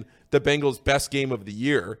have been the Bengals' best game of the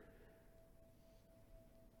year.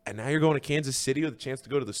 And now you're going to Kansas City with a chance to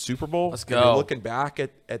go to the Super Bowl. Let's go. And you're looking back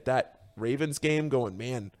at that Ravens game going,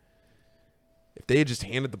 man, if they had just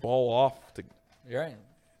handed the ball off to, you're right.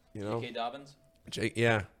 J.K. Dobbins?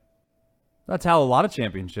 Yeah. That's how a lot of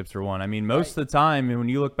championships are won. I mean, most of the time, when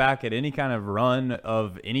you look back at any kind of run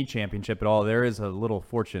of any championship at all, there is a little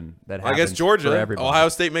fortune that happens. I guess Georgia, for everybody. Ohio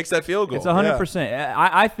State makes that field goal. It's 100%.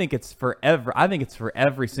 I think it's forever. I think it's for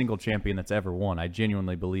every single champion that's ever won. I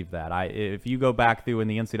genuinely believe that. If you go back through in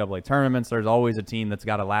the NCAA tournaments, there's always a team that's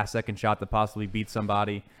got a last-second shot to possibly beat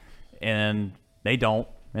somebody, and they don't,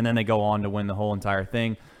 and then they go on to win the whole entire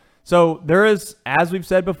thing. So there is, as we've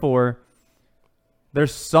said before,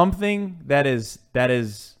 there's something that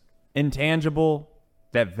is intangible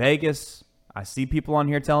that Vegas. I see people on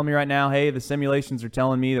here telling me right now, hey, the simulations are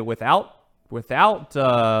telling me that without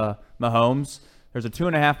Mahomes, there's a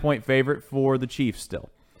 2.5-point favorite for the Chiefs still.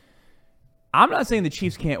 I'm not saying the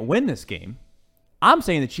Chiefs can't win this game. I'm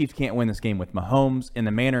saying the Chiefs can't win this game with Mahomes in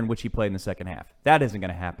the manner in which he played in the second half. That isn't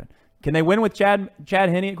going to happen. Can they win with Chad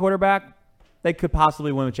Henne at quarterback? They could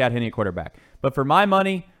possibly win with Chad Henne at quarterback. But for my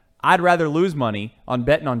money, I'd rather lose money on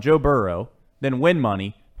betting on Joe Burrow than win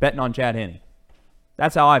money betting on Chad Henne.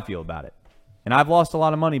 That's how I feel about it. And I've lost a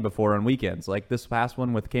lot of money before on weekends, like this past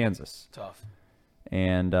one with Kansas. Tough.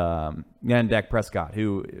 And Dak Prescott,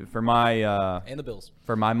 who for my and the Bills.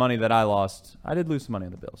 For my money that I lost, I did lose some money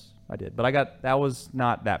on the Bills. I did. But that was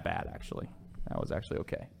not that bad, actually. That was actually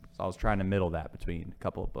okay. So I was trying to middle that between a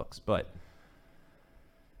couple of books. But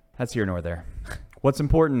that's here nor there. What's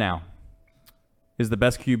important now is the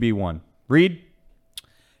best QB one. Reed?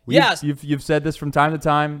 Yes. You've said this from time to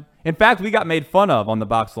time. In fact, we got made fun of on the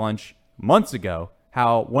Box Lunch months ago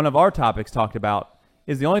how one of our topics talked about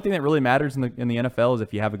is the only thing that really matters in the NFL is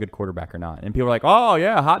if you have a good quarterback or not. And people are like, oh,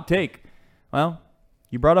 yeah, hot take. Well,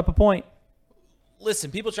 you brought up a point.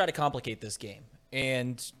 Listen, people try to complicate this game.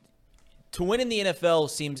 And to win in the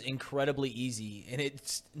NFL seems incredibly easy. And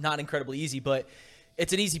it's not incredibly easy, but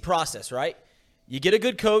it's an easy process, right? You get a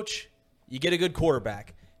good coach. You get a good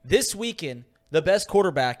quarterback. This weekend, the best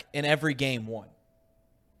quarterback in every game won.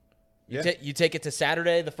 You take it to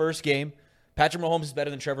Saturday, the first game. Patrick Mahomes is better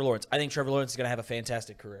than Trevor Lawrence. I think Trevor Lawrence is going to have a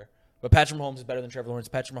fantastic career. But Patrick Mahomes is better than Trevor Lawrence.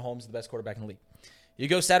 Patrick Mahomes is the best quarterback in the league. You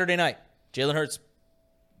go Saturday night. Jalen Hurts,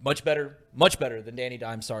 much better than Danny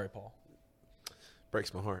Dimes. Sorry, Paul.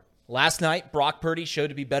 Breaks my heart. Last night, Brock Purdy showed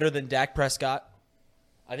to be better than Dak Prescott.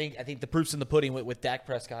 I think the proof's in the pudding with Dak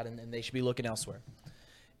Prescott, and they should be looking elsewhere.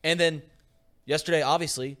 And then yesterday,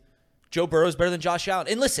 obviously, Joe Burrow is better than Josh Allen.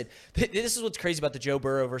 And listen, this is what's crazy about the Joe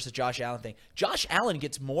Burrow versus Josh Allen thing. Josh Allen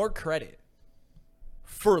gets more credit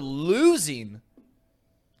for losing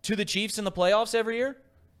to the Chiefs in the playoffs every year.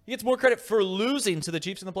 He gets more credit for losing to the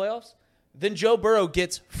Chiefs in the playoffs than Joe Burrow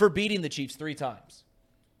gets for beating the Chiefs 3 times.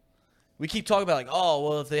 We keep talking about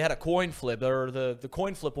if they had a coin flip or the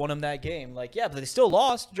coin flip won them that game. But they still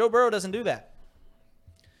lost. Joe Burrow doesn't do that.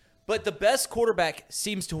 But the best quarterback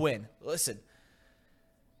seems to win. Listen,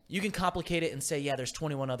 you can complicate it and say, there's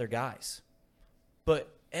 21 other guys.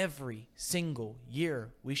 But every single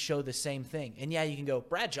year we show the same thing. And you can go,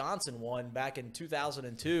 Brad Johnson won back in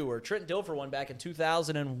 2002 or Trent Dilfer won back in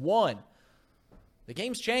 2001. The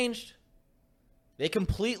game's changed. They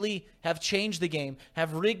completely have changed the game,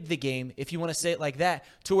 have rigged the game, if you want to say it like that,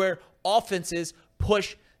 to where offenses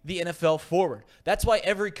push the NFL forward. That's why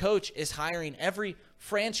every coach is hiring, every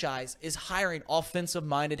franchise is hiring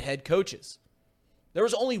offensive-minded head coaches. There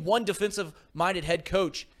was only one defensive-minded head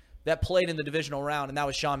coach that played in the divisional round, and that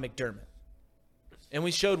was Sean McDermott. And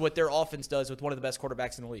we showed what their offense does with one of the best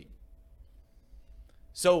quarterbacks in the league.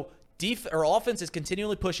 So offense is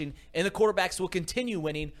continually pushing, and the quarterbacks will continue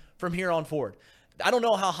winning from here on forward. I don't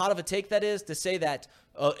know how hot of a take that is to say that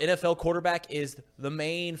NFL quarterback is the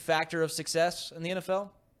main factor of success in the NFL,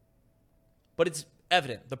 but it's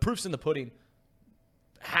evident. The proof's in the pudding.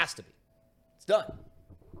 It has to be. It's done.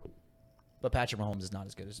 But Patrick Mahomes is not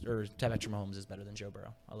as good Patrick Mahomes is better than Joe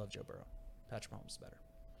Burrow. I love Joe Burrow. Patrick Mahomes is better.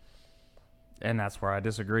 And that's where I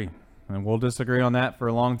disagree. And we'll disagree on that for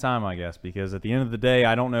a long time, I guess, because at the end of the day,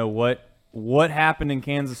 I don't know what happened in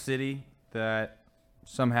Kansas City that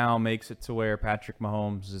somehow makes it to where Patrick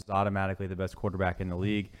Mahomes is automatically the best quarterback in the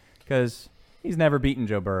league because he's never beaten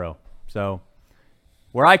Joe Burrow. So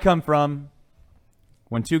where I come from,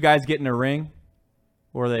 when two guys get in a ring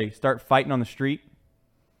or they start fighting on the street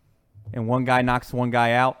and one guy knocks one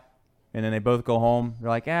guy out and then they both go home, they're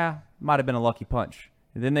like, might have been a lucky punch.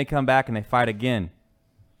 And then they come back and they fight again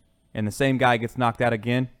and the same guy gets knocked out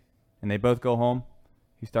again and they both go home.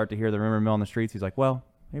 You start to hear the rumor mill on the streets. He's like, well,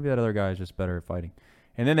 maybe that other guy is just better at fighting.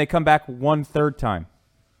 And then they come back one third time.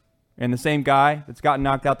 And the same guy that's gotten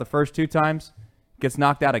knocked out the first 2 times gets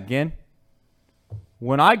knocked out again.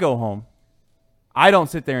 When I go home, I don't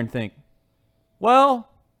sit there and think, well,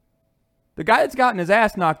 the guy that's gotten his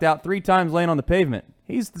ass knocked out 3 times laying on the pavement,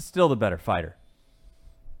 he's still the better fighter.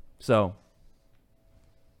 So,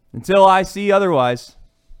 until I see otherwise,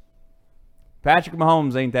 Patrick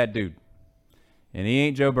Mahomes ain't that dude. And he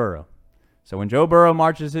ain't Joe Burrow. So when Joe Burrow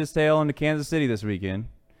marches his tail into Kansas City this weekend,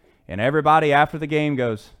 and everybody after the game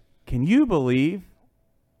goes, can you believe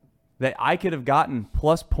that I could have gotten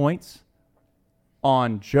plus points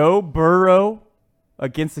on Joe Burrow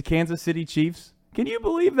against the Kansas City Chiefs? Can you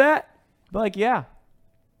believe that? Be like, yeah.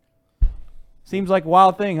 Seems like a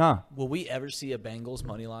wild thing, huh? Will we ever see a Bengals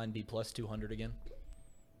money line be plus 200 again?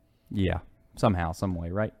 Yeah, somehow, some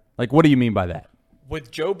way, right? Like, what do you mean by that?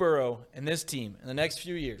 With Joe Burrow and this team in the next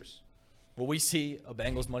few years, will we see a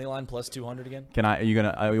Bengals money line plus 200 again?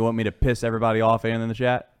 You want me to piss everybody off in the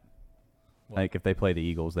chat? What? Like, if they play the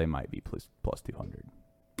Eagles, they might be plus 200.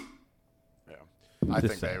 Yeah. I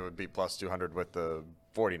think they would be plus 200 with the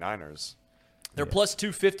 49ers. They're plus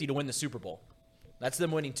 250 to win the Super Bowl. That's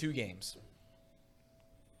them winning 2 games.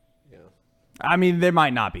 Yeah. I mean, there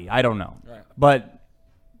might not be. I don't know. Right. But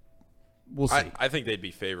we'll see. I think they'd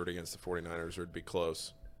be favored against the 49ers, or it'd be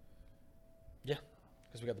close. Yeah,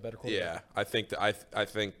 because we got the better quarterback. Yeah,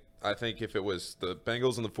 I think if it was the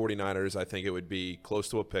Bengals and the 49ers, I think it would be close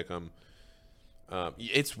to a pick'em.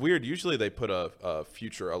 It's weird. Usually they put a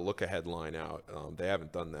look-ahead line out. They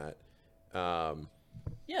haven't done that.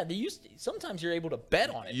 Yeah, sometimes you're able to bet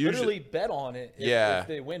on it. Literally bet on it if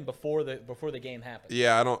they win before the game happens.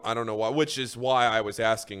 Yeah, I don't know why. Which is why I was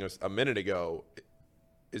asking a minute ago,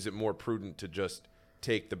 is it more prudent to just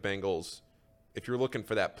take the Bengals if you're looking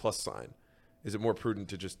for that plus sign? Is it more prudent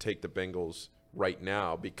to just take the Bengals right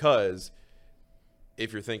now? Because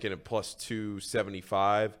if you're thinking of plus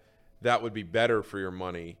 275, that would be better for your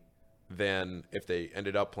money than if they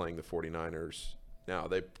ended up playing the 49ers. Now,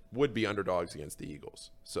 they would be underdogs against the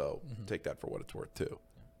Eagles. So take that for what it's worth, too.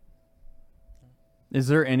 Is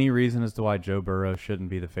there any reason as to why Joe Burrow shouldn't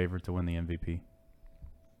be the favorite to win the MVP?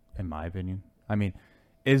 In my opinion. I mean,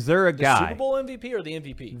 is there a guy... The Super Bowl MVP or the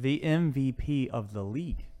MVP? The MVP of the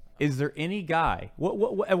league. Is there any guy...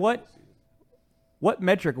 What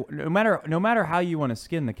metric... No matter how you want to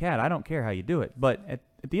skin the cat, I don't care how you do it. But at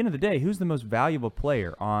the end of the day, who's the most valuable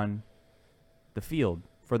player on the field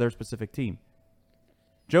for their specific team?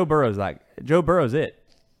 Joe Burrow's it.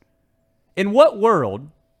 In what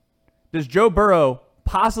world does Joe Burrow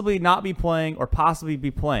possibly not be playing or possibly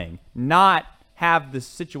be playing not have the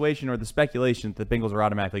situation or the speculation that the Bengals are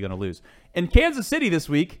automatically going to lose? In Kansas City this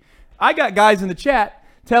week, I got guys in the chat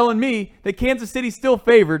telling me that Kansas City's still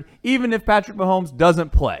favored even if Patrick Mahomes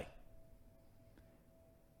doesn't play.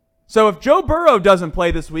 So if Joe Burrow doesn't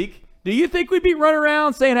play this week, do you think we'd be running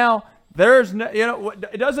around saying how there's no,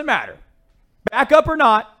 it doesn't matter. Back up or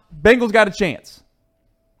not, Bengals got a chance.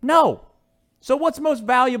 No. So what's most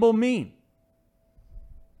valuable mean?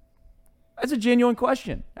 That's a genuine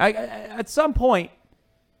question. At some point,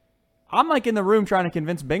 I'm like in the room trying to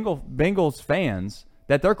convince Bengals fans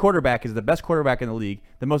that their quarterback is the best quarterback in the league,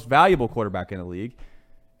 the most valuable quarterback in the league,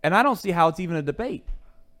 and I don't see how it's even a debate.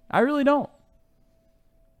 I really don't.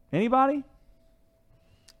 Anybody?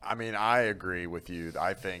 I mean, I agree with you.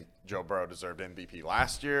 I think Joe Burrow deserved MVP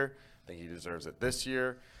last year. I think he deserves it this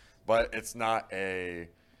year, but that's not the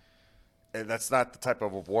type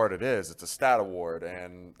of award it is. It's a stat award,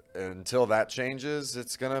 and until that changes,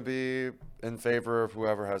 it's going to be in favor of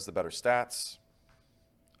whoever has the better stats,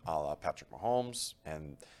 a la Patrick Mahomes,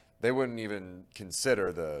 and they wouldn't even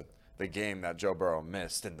consider the game that Joe Burrow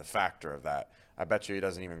missed in the factor of that. I bet you he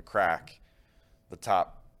doesn't even crack the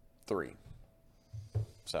top 3.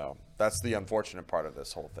 So that's the unfortunate part of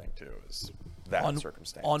this whole thing, too, is that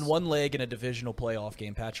circumstance. On one leg in a divisional playoff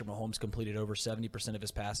game, Patrick Mahomes completed over 70% of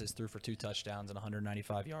his passes, threw for 2 touchdowns and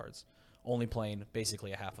 195 yards, only playing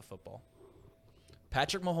basically a half of football.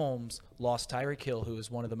 Patrick Mahomes lost Tyreek Hill, who is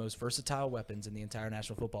one of the most versatile weapons in the entire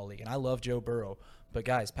National Football League. And I love Joe Burrow, but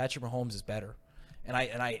guys, Patrick Mahomes is better. And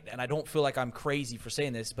I don't feel like I'm crazy for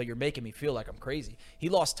saying this, but you're making me feel like I'm crazy. He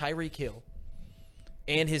lost Tyreek Hill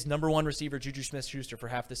and his number one receiver, Juju Smith-Schuster, for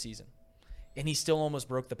half the season. And he still almost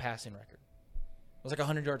broke the passing record. It was like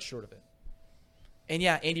 100 yards short of it. And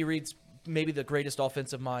yeah, Andy Reid's maybe the greatest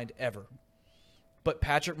offensive mind ever. But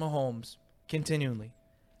Patrick Mahomes continually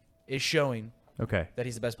is showing that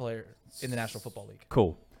he's the best player in the National Football League.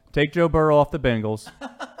 Cool. Take Joe Burrow off the Bengals.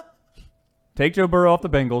 Take Joe Burrow off the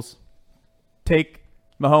Bengals. Take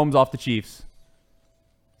Mahomes off the Chiefs.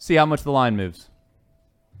 See how much the line moves.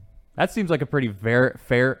 That seems like a pretty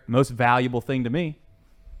fair, most valuable thing to me.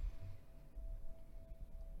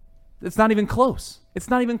 It's not even close. It's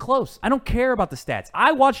not even close. I don't care about the stats.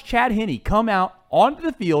 I watched Chad Henne come out onto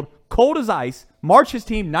the field, cold as ice, march his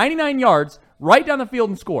team 99 yards, right down the field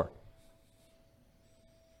and score.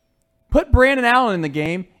 Put Brandon Allen in the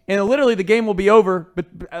game, and literally the game will be over, but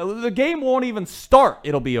the game won't even start.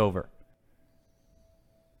 It'll be over.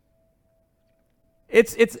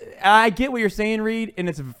 I get what you're saying, Reed, and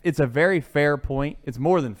it's a very fair point. It's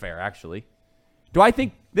more than fair, actually. Do I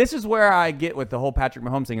think this is where I get with the whole Patrick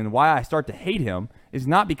Mahomes thing, and why I start to hate him is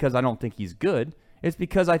not because I don't think he's good. It's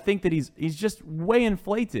because I think that he's just way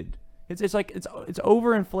inflated. It's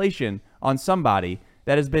overinflation on somebody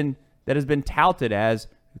that has been touted as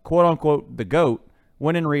quote unquote the GOAT,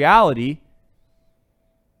 when in reality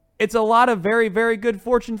it's a lot of very, very good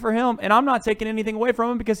fortune for him, and I'm not taking anything away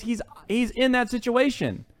from him because he's in that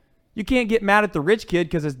situation. You can't get mad at the rich kid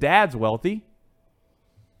because his dad's wealthy.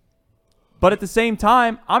 But at the same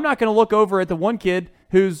time, I'm not going to look over at the one kid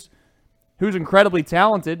who's incredibly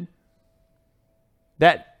talented,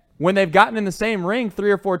 that when they've gotten in the same ring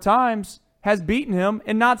 3 or 4 times has beaten him,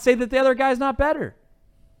 and not say that the other guy's not better.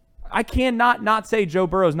 I cannot not say Joe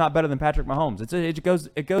Burrow's not better than Patrick Mahomes.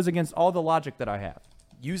 It goes against all the logic that I have.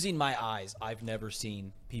 Using my eyes, I've never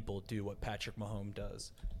seen people do what Patrick Mahomes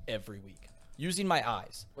does every week. Using my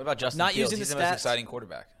eyes. What about Justin Not Fields? using He's the the most stats. exciting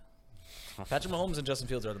quarterback. Patrick Mahomes and Justin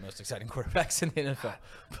Fields are the most exciting quarterbacks in the NFL.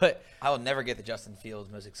 But I will never get the Justin Fields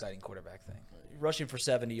most exciting quarterback thing. rushing for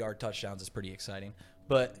 70-yard touchdowns is pretty exciting.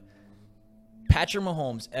 But Patrick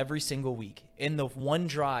Mahomes, every single week, in the one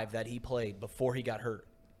drive that he played before he got hurt,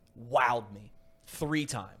 wowed me 3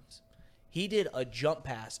 times. He did a jump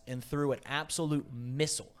pass and threw an absolute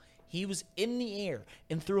missile. He was in the air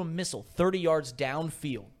and threw a missile 30 yards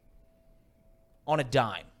downfield on a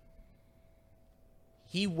dime.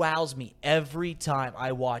 He wows me every time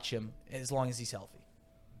I watch him, as long as he's healthy.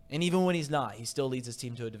 And even when he's not, he still leads his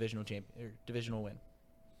team to a divisional win.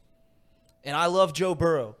 And I love Joe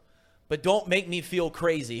Burrow, but don't make me feel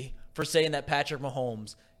crazy for saying that Patrick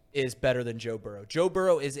Mahomes is better than Joe Burrow. Joe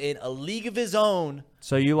Burrow is in a league of his own.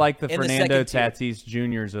 So you like the in the Fernando second tier. Tatis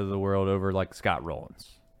Juniors of the world over like Scott Rowlands?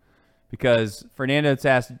 Because Fernando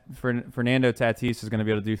Tatis is going to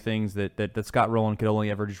be able to do things that Scott Rowland could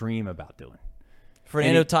only ever dream about doing.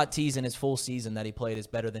 Fernando Tatis in his full season that he played is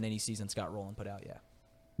better than any season Scott Rowland put out, yeah.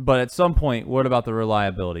 But at some point, what about the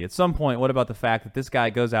reliability? At some point, what about the fact that this guy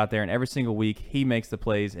goes out there and every single week he makes the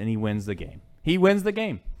plays and he wins the game? He wins the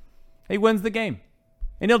game. He wins the game.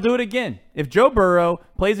 And he'll do it again. If Joe Burrow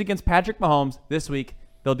plays against Patrick Mahomes this week,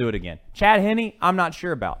 they'll do it again. Chad Henne, I'm not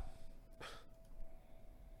sure about.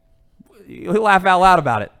 He'll laugh out loud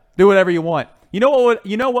about it. Do whatever you want. You know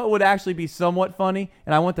what would actually be somewhat funny?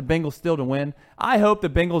 And I want the Bengals still to win. I hope the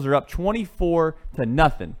Bengals are up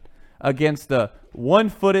 24-0 against the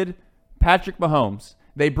one-footed Patrick Mahomes.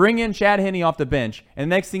 They bring in Chad Henne off the bench, and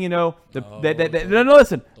next thing you know, they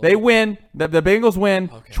win. The Bengals win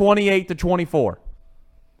 28-24.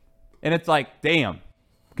 And it's like, damn.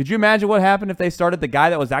 Could you imagine what happened if they started the guy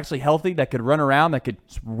that was actually healthy, that could run around, that could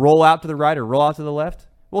roll out to the right or roll out to the left?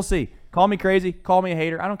 We'll see. Call me crazy. Call me a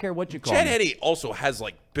hater. I don't care what you call me. Chad Henne also has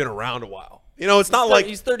been around a while. You know, it's not like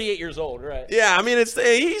he's 38 years old, right? Yeah, I mean,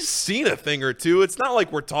 he's seen a thing or two. It's not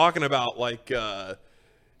like we're talking about like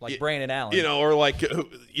Brandon Allen, or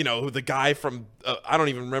the guy from I don't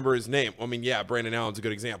even remember his name. I mean, yeah, Brandon Allen's a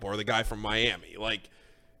good example, or the guy from Miami.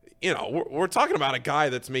 We're talking about a guy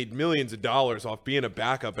that's made millions of dollars off being a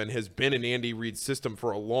backup and has been in Andy Reid's system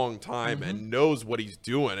for a long time and knows what he's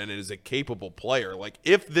doing and is a capable player. Like,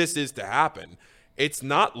 if this is to happen, it's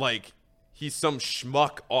not like he's some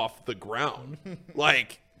schmuck off the ground. I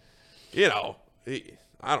don't know.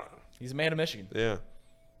 He's a man of Michigan. Yeah.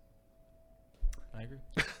 I agree.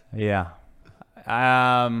 Yeah.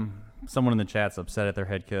 Someone in the chat's upset at their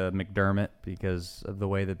head coach McDermott because of the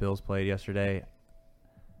way the Bills played yesterday.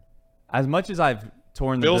 As much as I've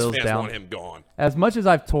torn the Bills fans down, want him gone. As much as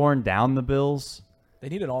I've torn down the Bills, they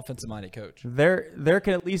need an offensive-minded coach. There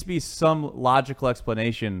can at least be some logical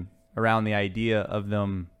explanation around the idea of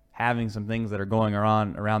them having some things that are going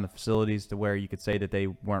on around the facilities to where you could say that they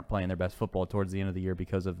weren't playing their best football towards the end of the year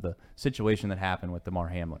because of the situation that happened with Damar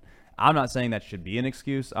Hamlin. I'm not saying that should be an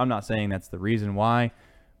excuse. I'm not saying that's the reason why,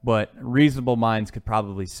 but reasonable minds could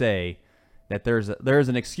probably say that there's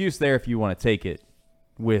an excuse there if you want to take it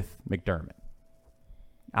with McDermott.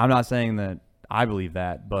 I'm not saying that I believe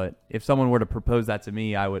that, but if someone were to propose that to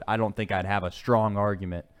me, I don't think I'd have a strong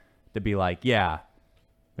argument to be like, yeah,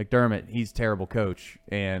 McDermott, he's a terrible coach,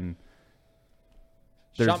 and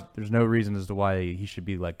there's no reason as to why he should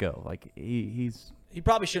be let go. Like he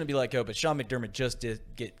probably shouldn't be let go, but Sean McDermott just did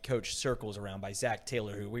get coached circles around by Zach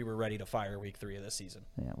Taylor, who we were ready to fire week 3 of this season.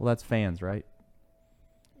 Yeah, well, that's fans, right?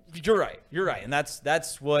 You're right, and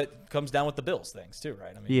that's what comes down with the Bills things too,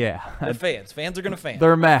 right? I mean, yeah, they're fans. Fans are gonna fan.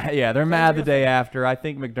 They're mad. Yeah, they're mad the day after. I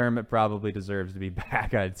think McDermott probably deserves to be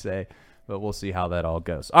back, I'd say, but we'll see how that all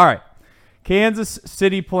goes. All right, Kansas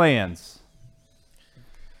City plans.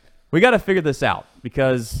 We got to figure this out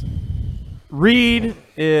because Reed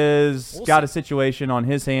got a situation on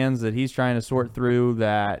his hands that he's trying to sort through.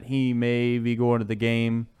 That he may be going to the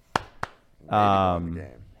game.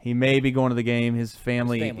 He may be going to the game. He's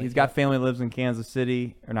got family that lives in Kansas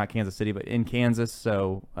City, or not Kansas City, but in Kansas.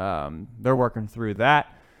 So they're working through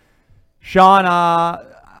that. Sean,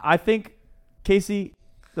 I think, Casey,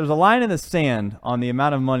 there's a line in the sand on the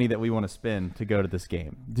amount of money that we want to spend to go to this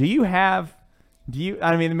game.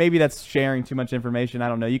 I mean, maybe that's sharing too much information. I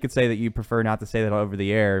don't know. You could say that you prefer not to say that over the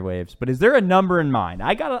airwaves, but is there a number in mind?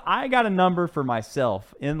 I got a number for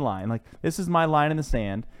myself in line. Like, this is my line in the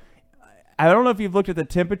sand. I don't know if you've looked at the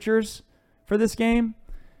temperatures for this game,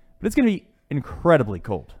 but it's going to be incredibly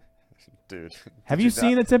cold. Dude. Have you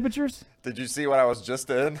seen the temperatures? Did you see what I was just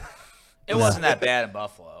in? It wasn't that bad in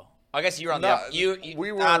Buffalo. I guess you were on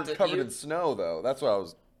we were covered in snow, though. That's what I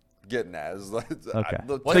was getting at. Okay.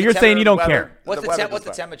 So you're saying you don't care. What's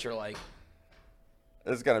the temperature like?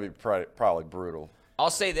 It's going to be probably brutal. I'll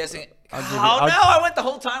say this. I went the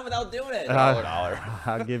whole time without doing it.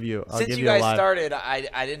 I'll give you. Since you guys started,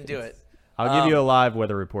 I didn't do it. I'll give you a live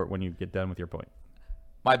weather report when you get done with your point.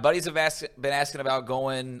 My buddies have been asking about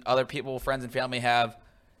going. Other people, friends and family have.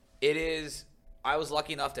 I was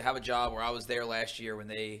lucky enough to have a job where I was there last year when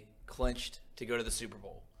they clinched to go to the Super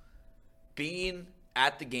Bowl. Being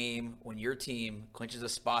at the game when your team clinches a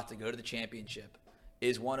spot to go to the championship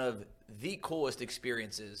is one of the coolest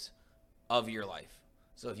experiences of your life.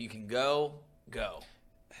 So if you can go.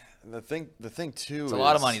 The thing too. It's a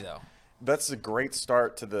lot of money though. That's a great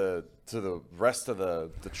start to the rest of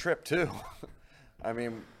the trip too. I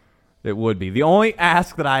mean, it would be. The only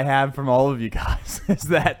ask that I have from all of you guys is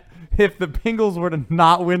that if the Bengals were to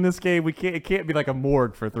not win this game, it can't be like a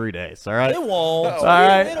morgue for 3 days. All right. It won't. All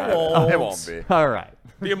right. It won't be. All right.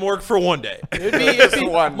 Be a morgue for one day. It'd be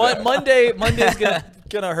Monday's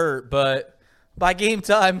gonna hurt, but by game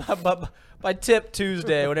time, by tip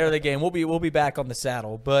Tuesday, whenever the game, we'll be back on the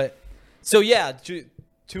saddle. But so yeah,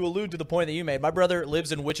 to allude to the point that you made, my brother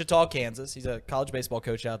lives in Wichita, Kansas. He's a college baseball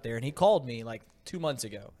coach out there, and he called me like 2 months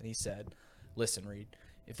ago, and he said, "Listen, Reed,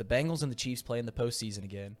 if the Bengals and the Chiefs play in the postseason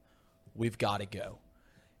again, we've got to go."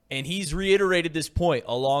 And he's reiterated this point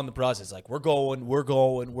along the process, like we're going.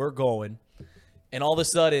 And all of a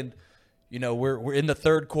sudden, we're in the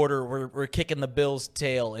third quarter. We're kicking the Bills'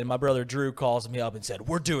 tail, and my brother Drew calls me up and said,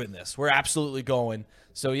 "We're doing this. We're absolutely going."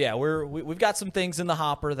 So yeah, we've got some things in the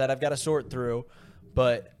hopper that I've got to sort through,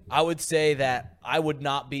 but I would say that I would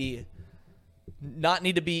not need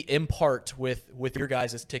to be in part with your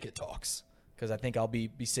guys' ticket talks because I think I'll be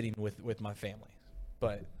sitting with my family,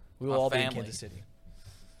 but we will all be in Kansas City.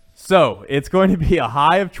 So it's going to be a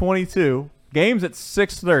high of 22. Game's at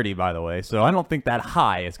 6:30, by the way, so I don't think that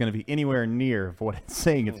high is going to be anywhere near what it's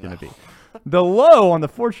saying it's going to be. The low on the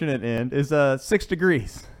fortunate end is 6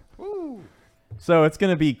 degrees. Woo. So it's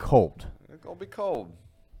going to be cold. It's going to be cold.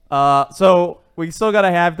 So we still got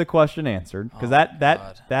to have the question answered because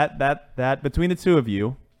that between the two of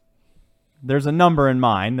you, there's a number in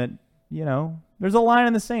mind that, there's a line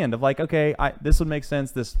in the sand of like, okay, this would make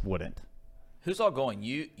sense, this wouldn't. Who's all going?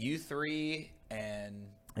 You three and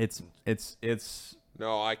it's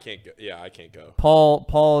No, I can't go. Yeah, I can't go.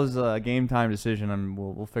 Paul is a game time decision, and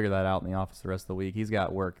we'll figure that out in the office the rest of the week. He's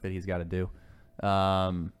got work that he's got to do.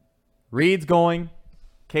 Reed's going,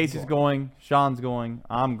 Casey's going, Sean's going,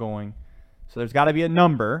 I'm going. So there's got to be a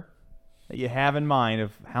number that you have in mind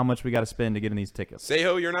of how much we got to spend to get in these tickets.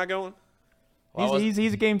 Seho, you're not going?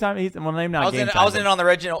 He's a game time. I was in on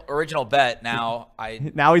the original bet. Now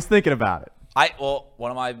he's thinking about it. One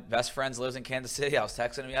of my best friends lives in Kansas City. I was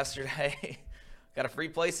texting him yesterday. Got a free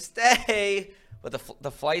place to stay, but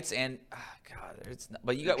the flights and God,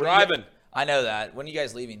 but you got driving. I know that. When are you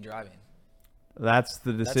guys leaving driving? That's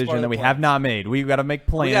the decision part of that the we plans. have not made. We've got to make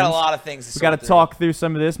plans. We got a lot of things to We got to sort through. talk through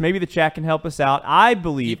some of this. Maybe the chat can help us out. I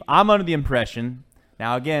believe I'm under the impression.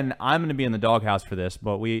 Now, again, I'm going to be in the doghouse for this,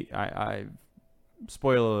 but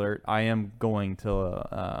spoiler alert, I am going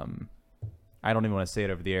to. I don't even want to say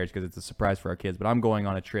it over the air because it's a surprise for our kids. But I'm going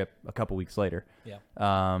on a trip a couple weeks later. Yeah.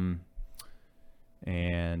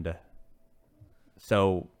 And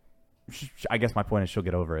so, I guess my point is she'll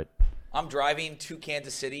get over it. I'm driving to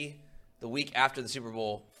Kansas City the week after the Super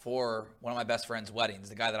Bowl for one of my best friend's weddings,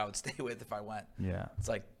 the guy that I would stay with if I went. Yeah. It's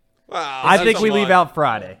like, Wow, I that's think a we lot. leave out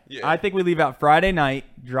Friday. Yeah. I think we leave out Friday night,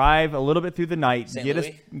 drive a little bit through the night, St. get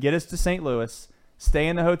Louis? us to St. Louis, stay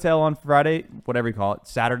in the hotel on Friday, whatever you call it,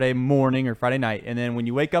 Saturday morning or Friday night, and then when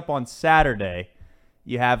you wake up on Saturday,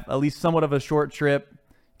 you have at least somewhat of a short trip.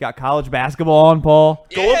 Got college basketball on, Paul.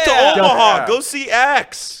 Go up to Yeah. Omaha. Yeah. Go see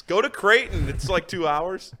X. Go to Creighton. It's like 2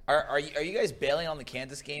 hours. are you guys bailing on the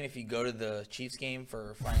Kansas game if you go to the Chiefs game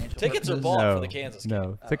for financial Tickets are purposes? bought for the Kansas game.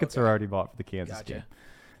 No, tickets are already bought for the Kansas Gotcha. game.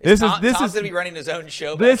 Tom's This going is to be running his own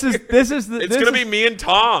show. this back is here. this is the It's this going to is- be me and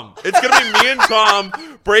Tom. It's going to be me and Tom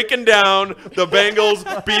breaking down the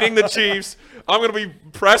Bengals beating the Chiefs. I'm going to be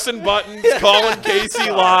pressing buttons, calling Casey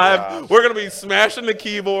live. We're going to be smashing the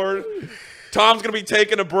keyboard. Tom's going to be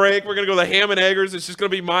taking a break. We're going to go to the Ham and Eggers. It's just going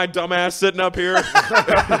to be my dumbass sitting up here.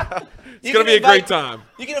 It's going to be a great time.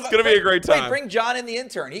 You can It's going to be a great time. Bring John in, the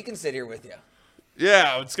intern. He can sit here with you.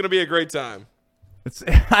 Yeah, it's going to be a great time.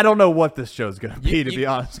 I don't know what this show's gonna be, to be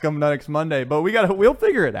honest, coming next Monday, but we'll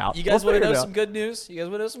figure it out. You guys We'll want to figure know it some out. good news? You guys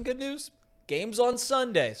want to know some good news? Game's on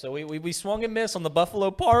Sunday, so we swung and missed on the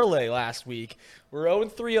Buffalo Parlay last week. We're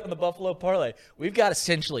 0-3 on the Buffalo Parlay. We've got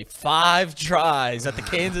essentially 5 tries at the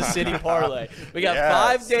Kansas City Parlay. We got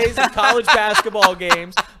 5 days of college basketball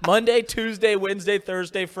games, Monday, Tuesday, Wednesday,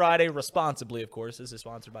 Thursday, Friday, responsibly, of course. This is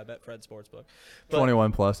sponsored by Betfred Sportsbook. But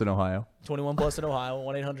 21 plus in Ohio. 21 plus in Ohio,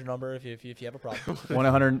 1-800 number if you have a problem.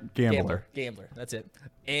 100 gambler. Gambler. That's it.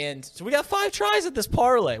 And so we got 5 tries at this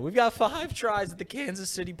parlay. We've got 5 tries at the Kansas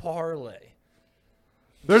City Parlay.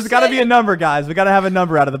 There's got to be a number, guys. We got to have a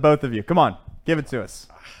number out of the both of you. Come on, give it to us.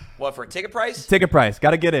 What, for a ticket price? Ticket price.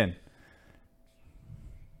 Got to get in.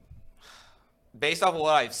 Based off of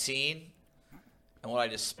what I've seen and what I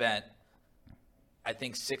just spent, I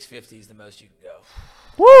think $650 is the most you can go.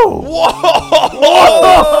 Woo! Whoa!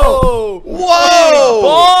 Baller!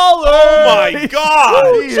 Oh, my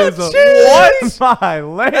God! He is a, What? My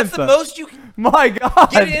Lanta. That's the most you can My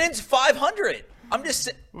God. get in. It's $500. I'm just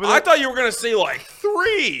saying. I thought you were going to say like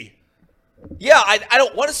 3. Yeah, I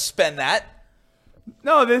don't want to spend that.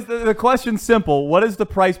 No, the question's simple. What is the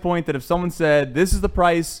price point that if someone said, this is the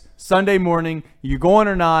price, Sunday morning, you going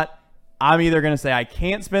or not, I'm either going to say I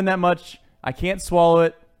can't spend that much, I can't swallow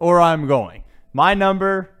it, or I'm going. My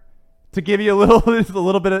number, to give you a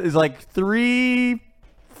little bit of, is like $350.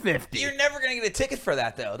 You're never going to get a ticket for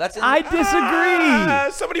that, though. That's I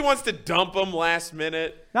disagree. Somebody wants to dump them last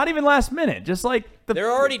minute. Not even last minute. Just like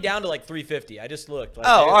They're already down to like 350. I just looked. Like, Oh,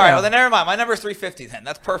 all right. Yeah. Well, then never mind. My number's $350 then.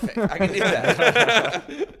 That's perfect. I can do that.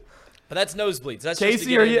 But that's nosebleeds. That's just to Casey,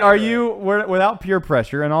 get in are there. you without peer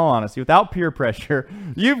pressure? In all honesty, without peer pressure,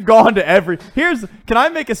 you've gone to every. Can I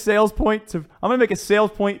make a sales point? I'm going to make a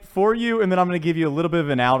sales point for you, and then I'm going to give you a little bit of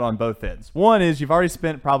an out on both ends. One is you've already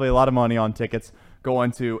spent probably a lot of money on tickets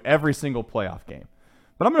going to every single playoff game,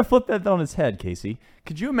 but I'm going to flip that on its head, Casey.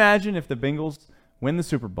 Could you imagine if the Bengals win the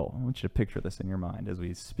Super Bowl? I want you to picture this in your mind as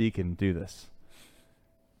we speak and do this.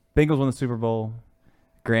 Bengals win the Super Bowl.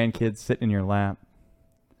 Grandkids sitting in your lap.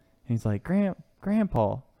 And he's like,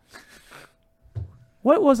 Grandpa,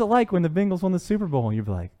 what was it like when the Bengals won the Super Bowl? And you'd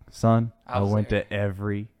be like, son, I went to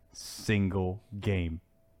every single game.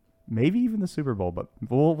 Maybe even the Super Bowl, but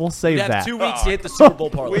we'll save You'd have that. 2 weeks to hit the Super Bowl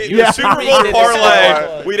parlay. The Super Bowl Yeah.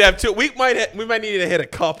 parlay. We'd have 2. We might need to hit a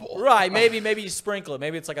couple. Right. Maybe you sprinkle it.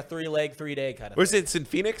 Maybe it's like a 3-leg, 3-day kind of Was thing. it in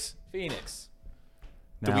Phoenix? Phoenix.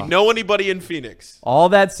 Do we Now, know anybody in Phoenix? all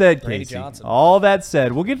that said, Brady Casey, Johnson. all that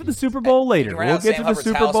said, we'll get to the Super Bowl You later. can rent We'll out get Sam to the Hubbard's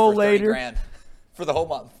Super house Bowl for 30 later. grand for the whole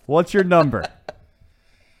month. What's your number?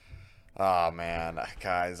 Oh man,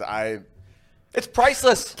 guys, It's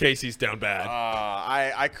priceless. Casey's down bad.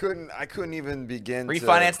 I couldn't even begin to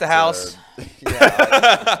Refinance the house.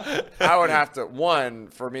 I would have to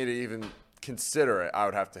for me to even consider it. I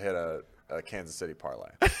would have to hit a Kansas City parlay.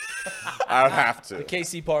 I would have to.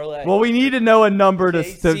 KC parlay. Well, we need to know a number to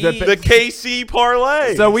KC. The KC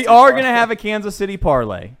parlay. So we are going to have a Kansas City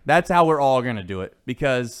parlay. That's how we're all going to do it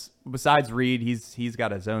because besides Reed, he's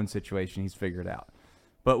got his own situation he's figured out.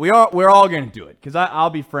 But we're all going to do it because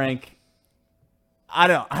I'll be frank. I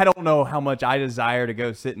don't know how much I desire to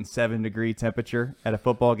go sit in 7-degree temperature at a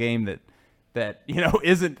football game that that,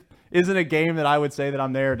 isn't a game that I would say that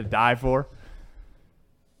I'm there to die for.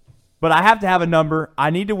 But I have to have a number. I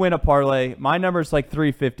need to win a parlay. My number is like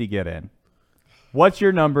 350 get in. What's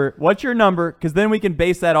your number? Because then we can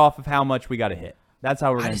base that off of how much we got to hit. That's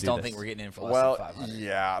how we're going to do this. I just don't think we're getting in for less than 500.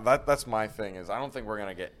 Yeah, that's my thing is I don't think we're going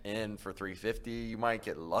to get in for 350. You might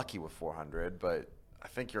get lucky with 400, but I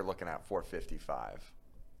think you're looking at 455.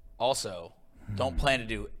 Also, don't plan to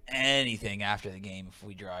do anything after the game if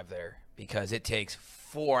we drive there because it takes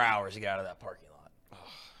 4 hours to get out of that parking lot.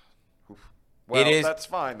 Well, that's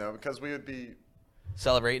fine, though, because we would be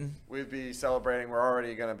celebrating. We'd be celebrating. We're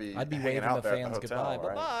already going to be I'd be hanging waving out the there fans at the hotel, goodbye.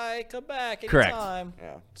 right? Bye-bye. Come back Correct. anytime.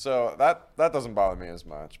 Yeah. So that doesn't bother me as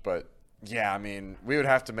much. But, yeah, I mean, we would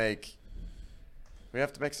have to make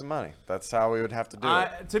some money. That's how we would have to do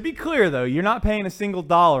it. To be clear, though, you're not paying a single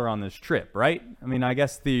dollar on this trip, right? I mean, I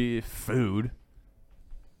guess the food.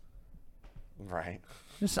 Right.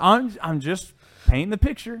 I'm just painting the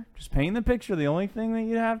picture. Just painting the picture. The only thing that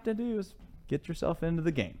you have to do is get yourself into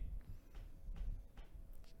the game.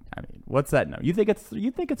 I mean, what's that number? You think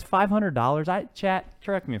it's $500? Chat,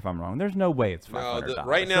 correct me if I'm wrong. There's no way it's $500. No,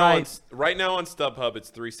 right now on StubHub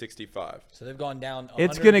it's $365. So they've gone down.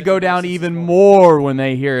 It's going to go down even more when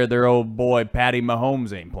they hear their old boy Patty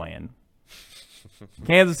Mahomes ain't playing.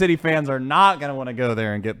 Kansas City fans are not going to want to go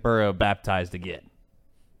there and get Burrow baptized again.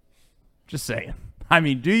 Just saying. I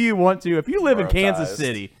mean, do you want to? If you live in Kansas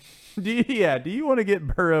City, do you want to get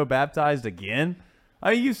Burrow baptized again?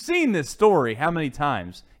 I mean, you've seen this story how many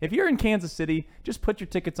times? If you're in Kansas City, just put your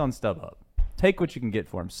tickets on StubHub. Take what you can get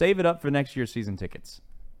for them. Save it up for next year's season tickets.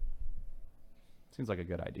 Seems like a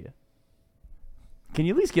good idea. Can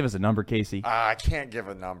you at least give us a number, Casey? I can't give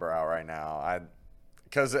a number out right now. I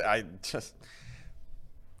can't.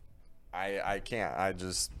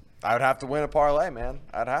 I would have to win a parlay, man.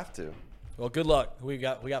 I'd have to. Well, good luck. We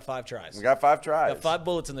got 5 tries. We got 5 tries. Got 5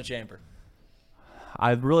 bullets in the chamber.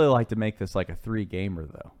 I'd really like to make this like a 3-gamer,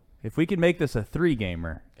 though. If we could make this a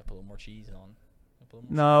 3-gamer. Got to put a little more cheese on.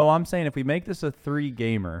 No, I'm saying if we make this a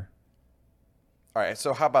 3-gamer. All right,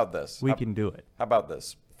 so how about this? We can do it. How about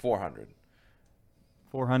this? 400.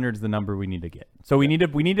 400 is the number we need to get. So we need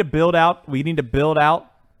to build out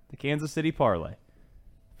the Kansas City parlay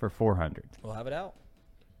for 400. We'll have it out.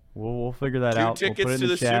 We'll figure that out. 2 tickets we'll to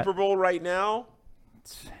the Super Bowl right now.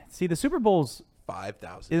 See, the Super Bowl's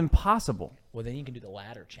 5,000. impossible. Well, then you can do the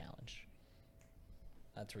ladder challenge.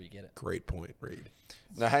 That's where you get it. Great point, Reed.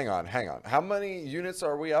 Now, hang on. How many units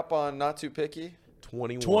are we up on Not Too Picky?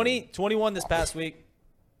 21 this past week.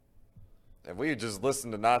 If we had just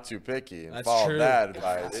listened to Not Too Picky and That's followed true. that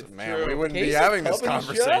advice, man, true. we wouldn't be Casey's having this pubbing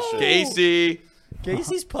the conversation. show. Casey.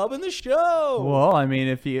 Casey's pubbing the show. Well, I mean,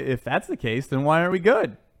 if that's the case, then why aren't we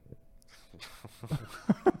good?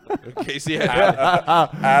 Casey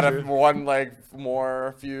Add one leg more,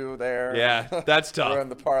 a few there. Yeah, that's tough. Ruin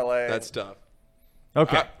the parlay. That's tough.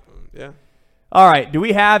 Okay. Yeah. All right. Do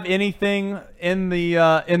we have anything in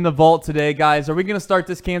the vault today, guys? Are we going to start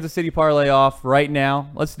this Kansas City parlay off right now?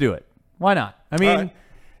 Let's do it. Why not? I mean,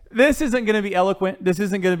 this isn't going to be eloquent. This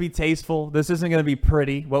isn't going to be tasteful. This isn't going to be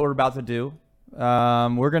pretty, what we're about to do.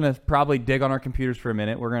 We're going to probably dig on our computers for a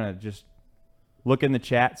minute. We're going to just look in the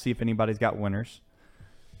chat, see if anybody's got winners.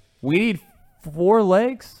 We need 4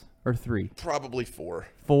 legs or 3? Probably 4.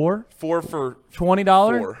 4? 4 for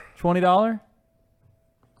 $20? 4. $20?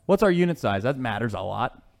 What's our unit size? That matters a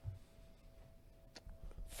lot.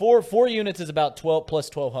 4 units is about 12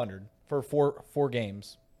 plus 1,200 for four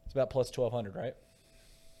games. It's about plus 1,200, right?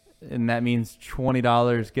 And that means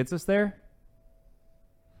 $20 gets us there?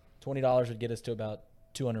 $20 would get us to about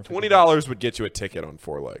 $250. $20 would get you a ticket on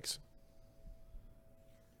 4 legs.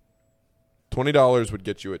 $20 would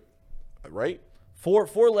get you it, right? 4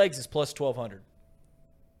 legs is plus 1,200.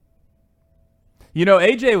 You know,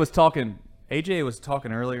 AJ was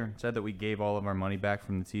talking earlier and said that we gave all of our money back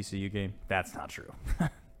from the TCU game. That's not true.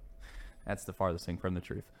 That's the farthest thing from the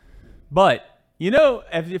truth. But, you know,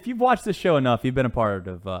 if you've watched this show enough, you've been a part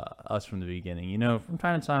of us from the beginning. You know, from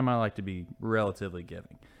time to time, I like to be relatively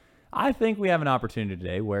giving. I think we have an opportunity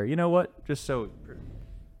today where, you know what, just so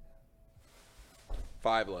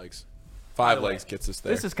 5 legs. 5 legs gets us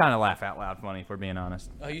there. This is kind of laugh out loud funny, if we're being honest.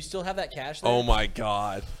 Oh, you still have that cash there? Oh, my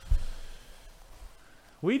God.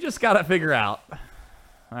 We just got to figure out.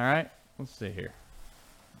 All right, let's see here.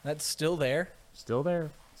 That's still there? Still there.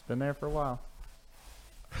 It's been there for a while.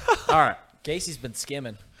 All right. Casey's been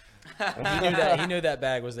skimming. He knew that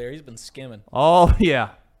bag was there. He's been skimming. Oh,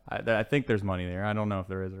 yeah. I think there's money there. I don't know if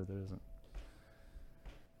there is or there isn't.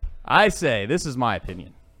 I say, this is my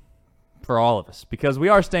opinion for all of us, because we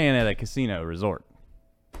are staying at a casino resort.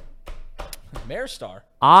 Mayor Star.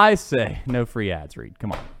 I say no free ads, Reed.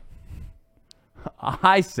 Come on.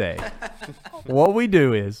 I say what we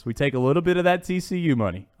do is we take a little bit of that TCU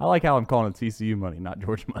money. I like how I'm calling it TCU money, not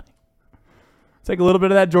Georgia money. Take a little bit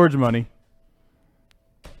of that Georgia money,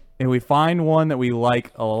 and we find one that we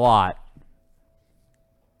like a lot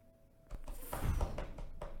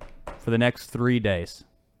for the next 3 days.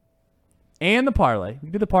 And the parlay. We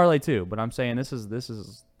can do the parlay too, but I'm saying this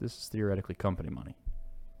is theoretically company money.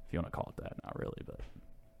 If you want to call it that. Not really, but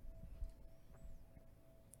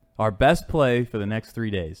our best play for the next 3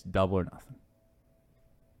 days, double or nothing.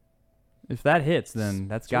 If that hits, then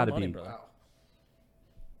that's got to be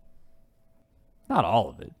not all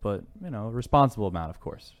of it, but a responsible amount, of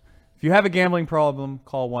course. If you have a gambling problem,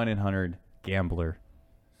 call 1-800-GAMBLER.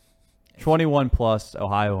 21 plus,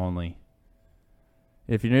 Ohio only.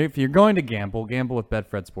 If you're going to gamble with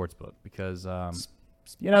Betfred Sportsbook because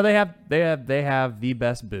they have the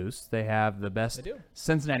best boost. They have the best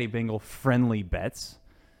Cincinnati Bengal friendly bets.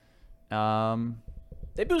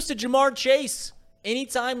 They boosted Jamar Chase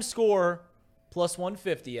anytime score plus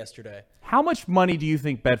 150 yesterday. How much money do you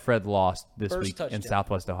think Betfred lost this First week touchdown. in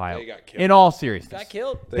Southwest Ohio? They got killed. In all seriousness, Got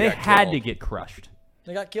killed. They had to get crushed.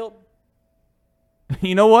 They got killed.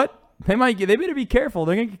 You know what? They better be careful.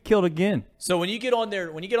 They're gonna get killed again. So when you get on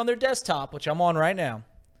their desktop, which I'm on right now,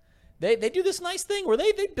 they do this nice thing where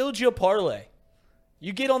they build you a parlay.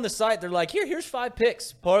 You get on the site, they're like, here's 5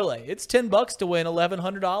 picks parlay. It's $10 to win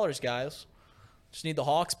 $1,100, guys. Just need the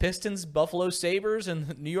Hawks, Pistons, Buffalo Sabres,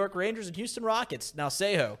 and New York Rangers and Houston Rockets. Now,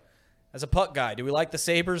 Sejo, as a puck guy, do we like the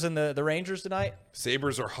Sabres and the Rangers tonight?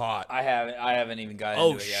 Sabres are hot. I haven't even gotten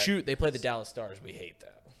Oh into it yet. shoot, they play the Dallas Stars. We hate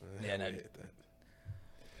that. Yeah, no, I hate that.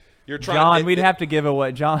 You're trying John, we'd have to give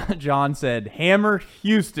away. John said, hammer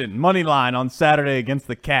Houston, money line on Saturday against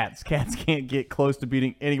the Cats. Cats can't get close to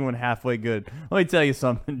beating anyone halfway good. Let me tell you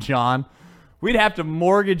something, John. We'd have to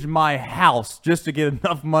mortgage my house just to get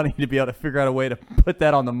enough money to be able to figure out a way to put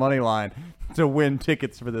that on the money line to win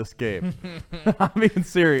tickets for this game. I'm being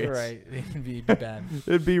serious. Right. It'd be bad.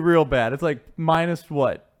 It'd be real bad. It's like minus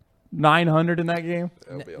what? 900 in that game?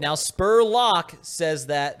 Now, Spur Lock says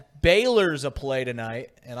that Baylor's a play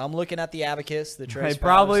tonight, and I'm looking at the Abacus. The Trace They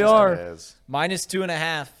probably are. minus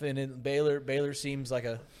 2.5, and Baylor seems like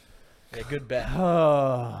a good bet.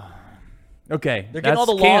 Okay. They're getting all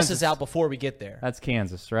the losses out before we get there. That's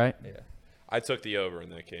Kansas, right? Yeah. I took the over in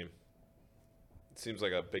that game. It seems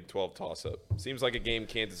like a Big 12 toss-up. Seems like a game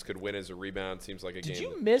Kansas could win as a rebound. Seems like a game. Did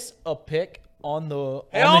you miss a pick on the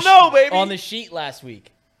baby! On the sheet last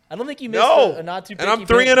week? I don't think you missed a not too picky. And I'm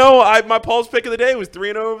 3-0. My Paul's pick of the day was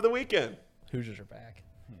 3-0 over the weekend. Hoosiers are back.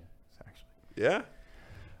 Yeah.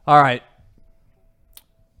 All right.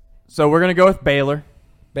 So we're gonna go with Baylor.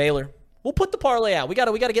 We'll put the parlay out. We got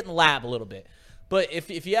to get in the lab a little bit. But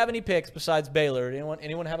if you have any picks besides Baylor,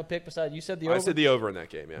 anyone have a pick besides? You said the over. I said the over in that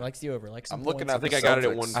game. Yeah. Likes the over. I'm looking I at. think I got it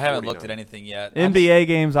at 1. I haven't looked at anything yet. NBA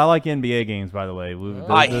games. I like NBA games, by the way.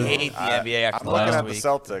 I hate the NBA after I'm looking last at week. the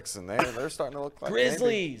Celtics, and they're starting to look like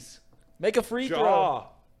Grizzlies. Make a free throw.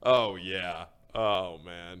 Oh yeah. Oh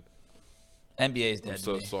man. NBA's dead. I'm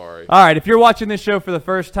so sorry. All right. If you're watching this show for the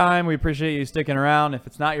first time, we appreciate you sticking around. If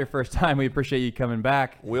it's not your first time, we appreciate you coming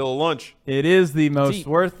back. Wheel of lunch. It is the most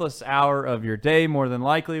worthless hour of your day, more than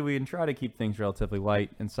likely. We can try to keep things relatively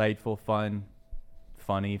light, insightful, fun,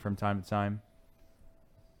 funny from time to time.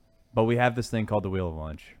 But we have this thing called the Wheel of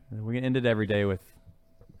Lunch. We can end it every day with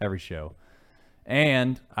every show.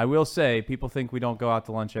 And I will say, people think we don't go out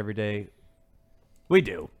to lunch every day. We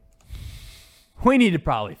do. We need to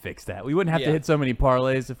probably fix that. We wouldn't have to hit so many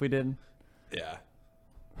parlays if we didn't. Yeah.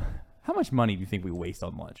 How much money do you think we waste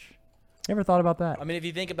on lunch? You ever thought about that? I mean, if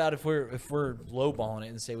you think about if we're lowballing it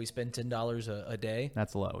and say we spend $10 a day.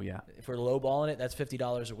 That's low, yeah. If we're lowballing it, that's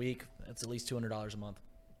 $50 a week. That's at least $200 a month.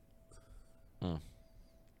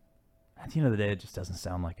 At the end of the day, it just doesn't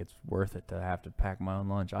sound like it's worth it to have to pack my own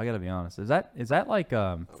lunch. I got to be honest. Is that like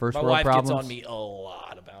first My world wife problems? gets on me a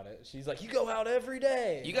lot about it. She's like, "You go out every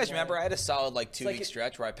day." You guys remember I had a solid 2-week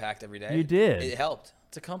stretch where I packed every day. You did. It helped.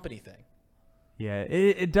 It's a company thing. Yeah,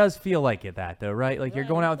 it does feel like it that though, right? Like you're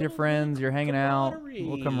going out with your friends, you're hanging out, a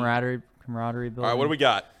little camaraderie building. All right. What do we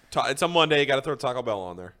got? It's a Monday. You got to throw Taco Bell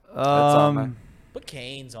on there. Put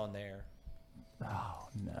Cane's on there. Oh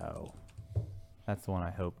no, that's the one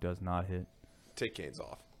I hope does not hit. Take Canes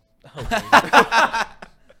off. Oh,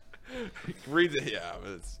 Read the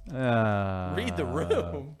read the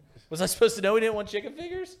room. Was I supposed to know we didn't want chicken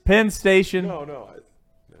fingers? Penn Station. No.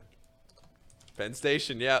 Penn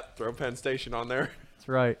Station. Yeah, throw Penn Station on there. That's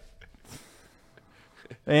right.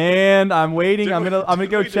 And I'm waiting. I'm gonna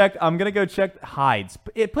go check. I'm gonna go check Hides.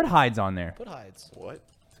 Put Hides on there. Put Hides. What?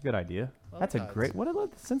 a good idea. That's a Hides. great. What a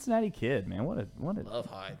Cincinnati kid, man. What a. Love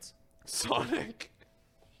Hides. Sonic.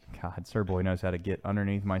 God, Sir Boy knows how to get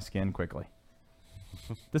underneath my skin quickly.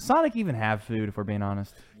 Does Sonic even have food, if we're being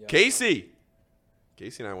honest? Casey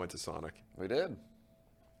and I went to Sonic. We did.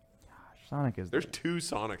 Sonic is. There's 2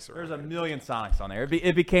 Sonics around. There's a million Sonics on there.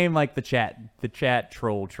 It became like the chat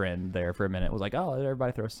troll trend there for a minute. It was like, oh,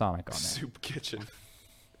 everybody throw a Sonic on there. Soup Kitchen.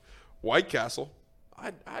 White Castle.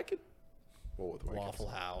 I could. Well, with White Waffle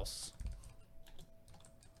Castle. House.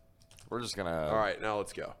 We're just gonna. All right, now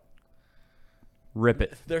let's go. Rip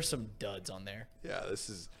it. There's some duds on there. Yeah, this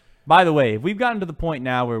is. By the way, we've gotten to the point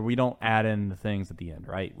now where we don't add in the things at the end,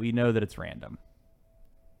 right? We know that it's random.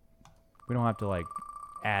 We don't have to like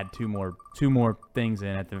add two more things in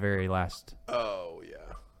at the very last Oh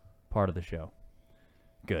yeah. part of the show.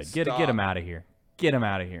 Good. Get Stop. him out of here. Get him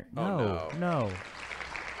out of here. Oh, No.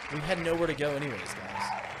 We had nowhere to go anyways,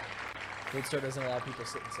 guys. Food Store doesn't allow people to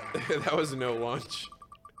sit inside. That was no lunch.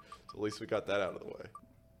 So at least we got that out of the way.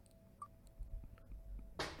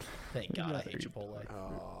 Thank God I hate Chipotle.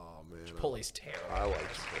 Oh man. Chipotle's terrible. I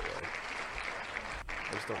like Chipotle.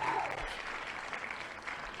 I just don't eat it much.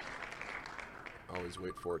 I always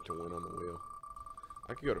wait for it to win on the wheel.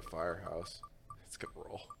 I could go to Firehouse. It's gonna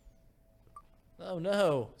roll. Oh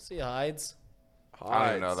no. See you, Hides. I don't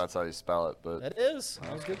even know if that's how you spell it, but That is.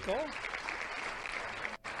 That was a good call.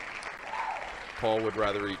 Paul would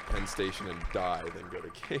rather eat Penn Station and die than go to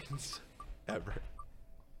Canes. Ever.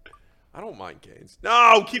 I don't mind Canes.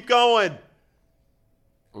 No, keep going.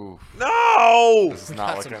 oof. No. This is We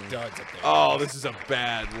not got some looking. duds up there. Oh, this is a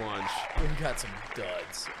bad lunch. We've got some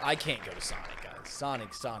duds. I can't go to Sonic, guys.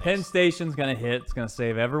 Sonic. Penn Station's gonna hit. It's gonna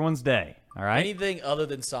save everyone's day. All right. Anything other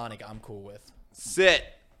than Sonic, I'm cool with. Sit.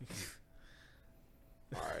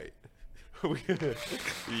 All right.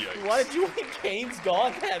 Yikes. Why did you want Cane's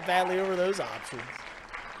gone that badly over those options?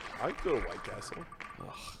 I'd go to White Castle.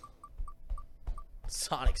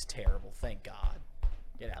 Sonic's terrible. Thank God.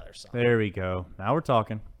 Get out of there, Sonic. There we go. Now we're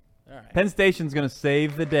talking. All right. Penn Station's gonna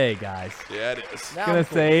save the day, guys. Yeah, it is. Now Gonna I'm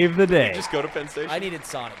cool. save the day. Just go to Penn Station. I needed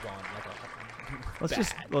Sonic gone. Let's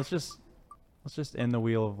just end the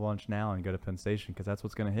wheel of lunch now and go to Penn Station because that's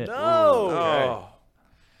what's gonna hit. No. Oh.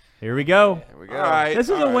 Here we go. Here we go. All right. This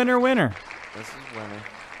is all a right. winner. This is winning.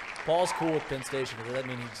 Paul's cool with Penn Station because that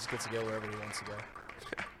means he just gets to go wherever he wants to go.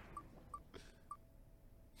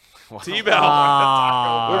 T-Bell.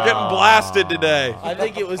 Ah. We're getting blasted today. I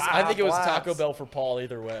think it was Taco Blast. Bell for Paul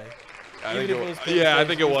either way. I Even think if it it was, was Penn yeah, I Station.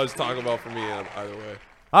 think it was Taco Bell for me either way.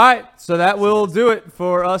 All right, so that will do it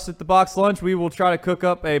for us at the Box Lunch. We will try to cook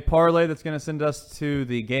up a parlay that's going to send us to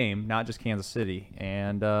the game, not just Kansas City.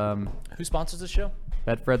 And Who sponsors this show?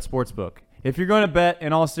 Betfred Sportsbook. If you're going to bet,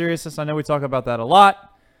 in all seriousness, I know we talk about that a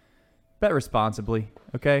lot, bet responsibly,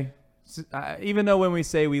 okay? Even though when we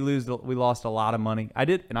say we lost a lot of money,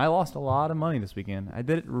 I lost a lot of money this weekend. I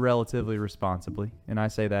did it relatively responsibly, and I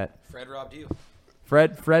say that. Fred robbed you.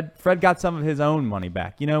 Fred got some of his own money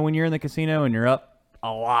back. You know, when you're in the casino and you're up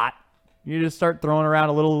a lot, you just start throwing around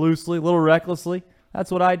a little loosely, a little recklessly. That's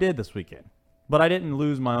what I did this weekend. But I didn't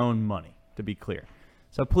lose my own money, to be clear.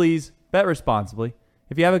 So please, bet responsibly.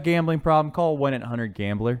 If you have a gambling problem, call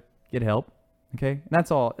 1-800-GAMBLER. Get help. Okay? And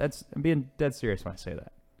that's all. I'm being dead serious when I say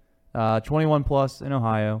that. 21 plus in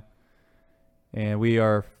Ohio. And we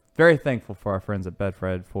are very thankful for our friends at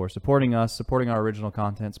Betfred for supporting us, supporting our original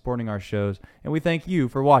content, supporting our shows. And we thank you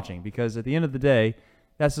for watching because at the end of the day,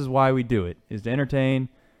 this is why we do it, is to entertain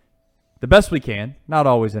the best we can. Not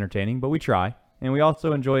always entertaining, but we try. And we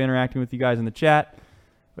also enjoy interacting with you guys in the chat.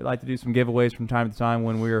 We'd like to do some giveaways from time to time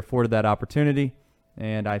when we are afforded that opportunity.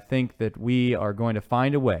 And I think that we are going to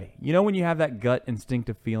find a way. You know when you have that gut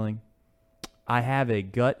instinctive feeling? I have a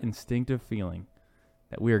gut instinctive feeling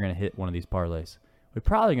that we are going to hit one of these parlays. We're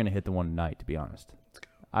probably going to hit the one tonight, to be honest.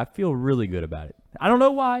 I feel really good about it. I don't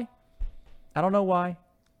know why.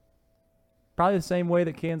 Probably the same way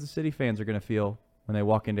that Kansas City fans are going to feel when they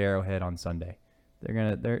walk into Arrowhead on Sunday. They're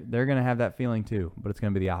gonna have that feeling too, but it's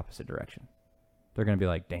going to be the opposite direction. They're going to be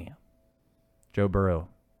like, damn, Joe Burrow,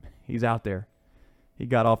 he's out there. He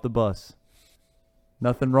got off the bus.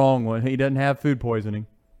 Nothing wrong when he doesn't have food poisoning.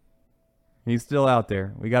 He's still out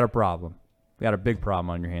there. We got a problem. We got a big problem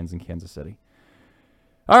on your hands in Kansas City.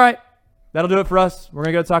 All right. That'll do it for us. We're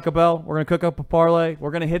going to go to Taco Bell. We're going to cook up a parlay. We're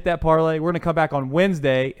going to hit that parlay. We're going to come back on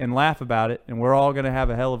Wednesday and laugh about it, and we're all going to have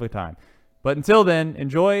a hell of a time. But until then,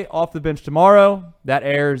 enjoy Off the Bench tomorrow. That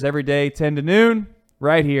airs every day, 10 to noon,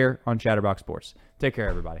 right here on Chatterbox Sports. Take care,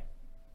 everybody.